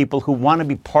difficult for people who want to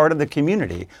be part of the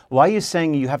community? Why are you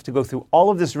saying you have to go through all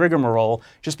of this rigmarole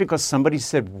just because somebody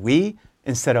said we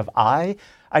instead of I?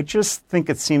 I just think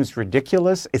it seems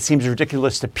ridiculous. It seems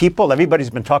ridiculous to people. Everybody's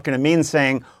been talking to me and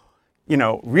saying,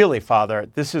 really, Father,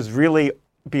 this is really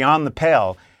beyond the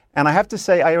pale. And I have to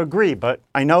say, I agree, but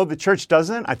I know the church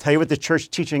doesn't. I tell you what the church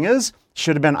teaching is.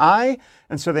 Should have been I,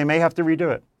 and so they may have to redo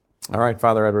it. All right,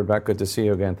 Father Edward Beck, good to see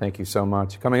you again. Thank you so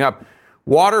much. Coming up,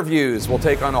 water views will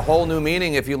take on a whole new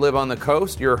meaning if you live on the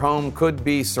coast. Your home could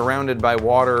be surrounded by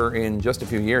water in just a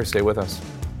few years. Stay with us.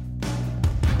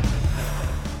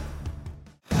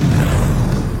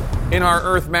 In our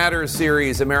Earth Matters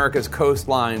series, America's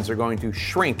coastlines are going to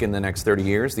shrink in the next 30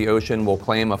 years. The ocean will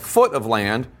claim a foot of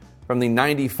land from the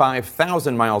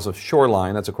 95,000 miles of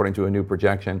shoreline. That's according to a new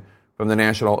projection from the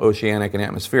National Oceanic and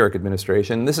Atmospheric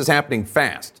Administration. This is happening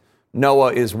fast.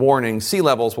 NOAA is warning sea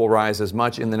levels will rise as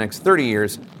much in the next 30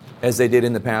 years as they did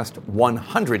in the past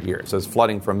 100 years, as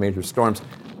flooding from major storms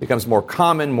becomes more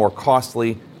common, more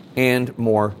costly, and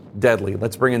more deadly.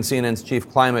 Let's bring in CNN's chief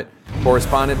climate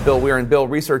correspondent, Bill Weir. And Bill,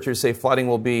 researchers say flooding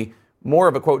will be more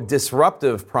of a, quote,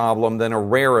 disruptive problem than a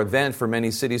rare event for many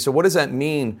cities. So what does that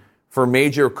mean for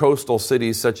major coastal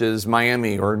cities such as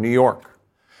Miami or New York?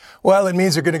 Well, it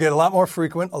means they're going to get a lot more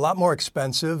frequent, a lot more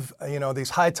expensive.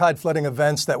 These high tide flooding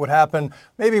events that would happen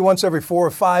maybe once every 4 or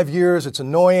 5 years. It's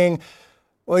annoying.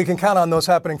 Well, you can count on those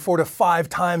happening 4 to 5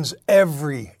 times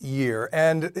every year.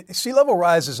 And sea level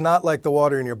rise is not like the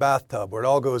water in your bathtub where it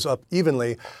all goes up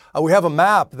evenly. We have a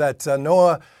map that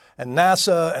NOAA and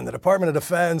NASA and the Department of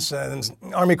Defense and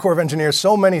Army Corps of Engineers,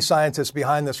 so many scientists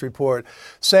behind this report,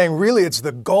 saying really it's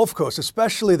the Gulf Coast,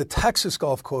 especially the Texas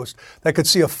Gulf Coast, that could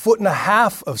see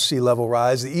 1.5 feet of sea level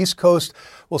rise. The East Coast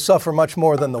will suffer much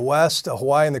more than the West,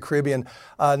 Hawaii and the Caribbean,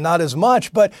 not as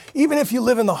much. But even if you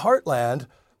live in the heartland,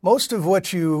 most of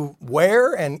what you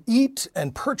wear and eat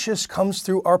and purchase comes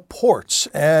through our ports.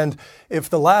 And if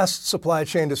the last supply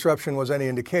chain disruption was any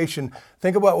indication,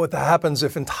 think about what happens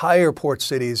if entire port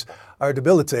cities are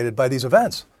debilitated by these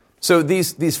events. So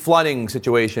these flooding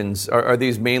situations, are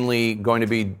these mainly going to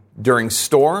be during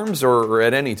storms or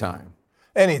at any time?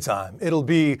 Anytime. It'll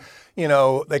be,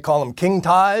 they call them king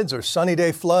tides or sunny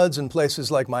day floods in places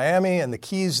like Miami and the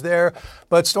Keys there.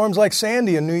 But storms like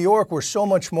Sandy in New York were so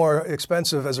much more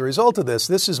expensive as a result of this.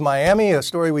 This is Miami, a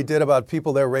story we did about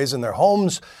people there raising their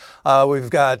homes. We've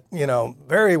got,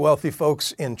 very wealthy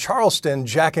folks in Charleston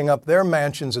jacking up their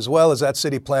mansions as well as that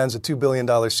city plans a $2 billion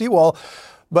seawall.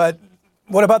 But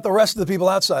what about the rest of the people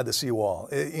outside the seawall?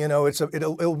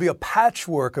 It'll be a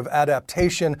patchwork of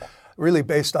adaptation really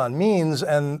based on means.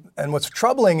 And what's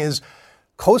troubling is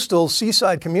coastal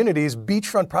seaside communities,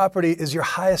 beachfront property is your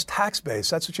highest tax base.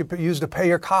 That's what you use to pay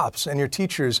your cops and your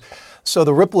teachers. So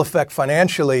the ripple effect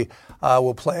financially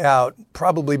will play out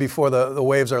probably before the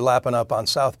waves are lapping up on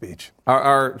South Beach.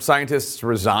 Are scientists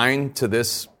resigned to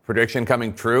this prediction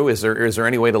coming true? Is there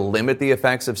any way to limit the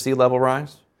effects of sea level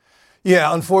rise?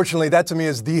 Yeah, unfortunately, that to me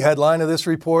is the headline of this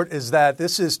report, is that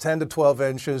this is 10 to 12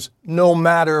 inches no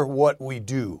matter what we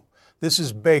do. This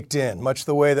is baked in, much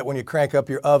the way that when you crank up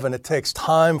your oven, it takes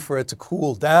time for it to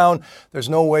cool down. There's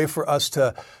no way for us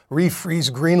to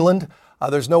refreeze Greenland.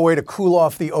 There's no way to cool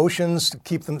off the oceans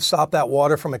to stop that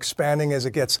water from expanding as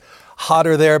it gets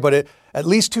hotter there. But at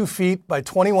least 2 feet by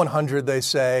 2100, they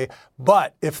say.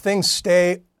 But if things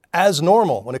stay as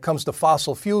normal when it comes to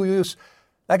fossil fuel use,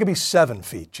 that could be 7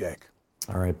 feet, Jake.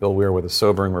 All right, Bill Weir with a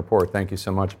sobering report. Thank you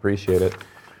so much. Appreciate it.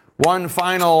 One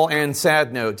final and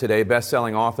sad note today.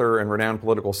 Best-selling author and renowned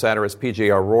political satirist P.J.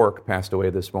 O'Rourke passed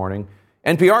away this morning.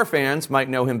 NPR fans might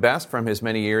know him best from his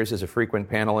many years as a frequent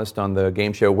panelist on the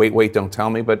game show Wait, Wait, Don't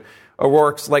Tell Me. But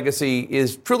O'Rourke's legacy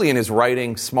is truly in his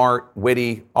writing, smart,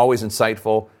 witty, always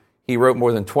insightful. He wrote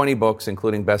more than 20 books,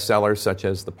 including bestsellers such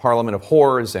as The Parliament of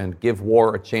Whores and Give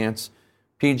War a Chance.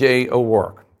 P.J.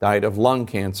 O'Rourke died of lung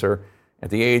cancer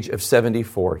at the age of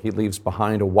 74. He leaves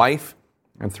behind a wife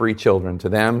and 3 children. To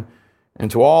them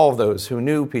and to all of those who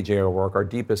knew P.J. O'Rourke, our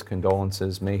deepest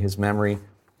condolences. May his memory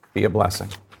be a blessing.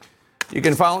 You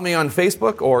can follow me on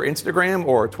Facebook or Instagram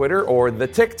or Twitter or the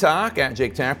TikTok at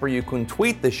Jake Tapper. You can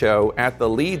tweet the show at The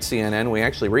Lead CNN. We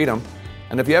actually read them.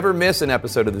 And if you ever miss an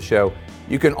episode of the show,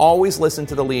 you can always listen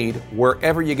to The Lead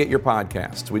wherever you get your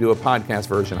podcasts. We do a podcast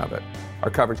version of it. Our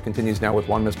coverage continues now with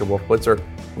one Mr. Wolf Blitzer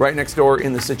right next door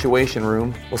in the Situation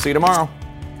Room. We'll see you tomorrow.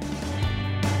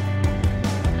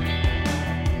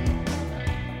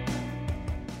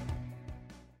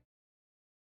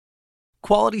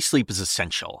 Quality sleep is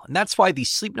essential, and that's why the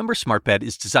Sleep Number Smart Bed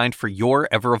is designed for your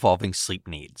ever-evolving sleep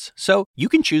needs. So you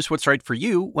can choose what's right for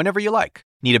you whenever you like.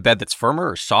 Need a bed that's firmer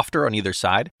or softer on either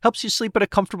side? Helps you sleep at a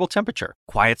comfortable temperature.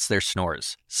 Quiets their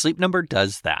snores. Sleep Number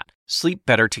does that. Sleep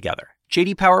better together.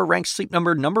 J.D. Power ranks Sleep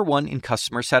Number #1 in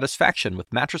customer satisfaction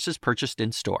with mattresses purchased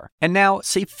in-store. And now,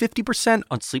 save 50%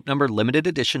 on Sleep Number limited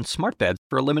edition smart beds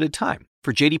for a limited time.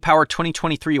 For J.D. Power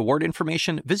 2023 award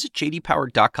information, visit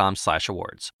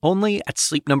jdpower.com/awards. Only at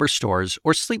Sleep Number stores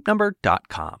or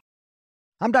sleepnumber.com.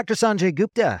 I'm Dr. Sanjay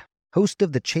Gupta, host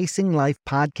of the Chasing Life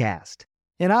podcast.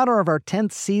 In honor of our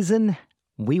 10th season,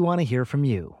 we want to hear from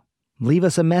you. Leave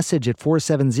us a message at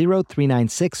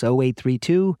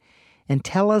 470-396-0832 and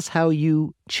tell us how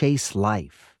you chase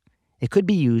life. It could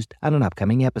be used on an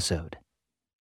upcoming episode.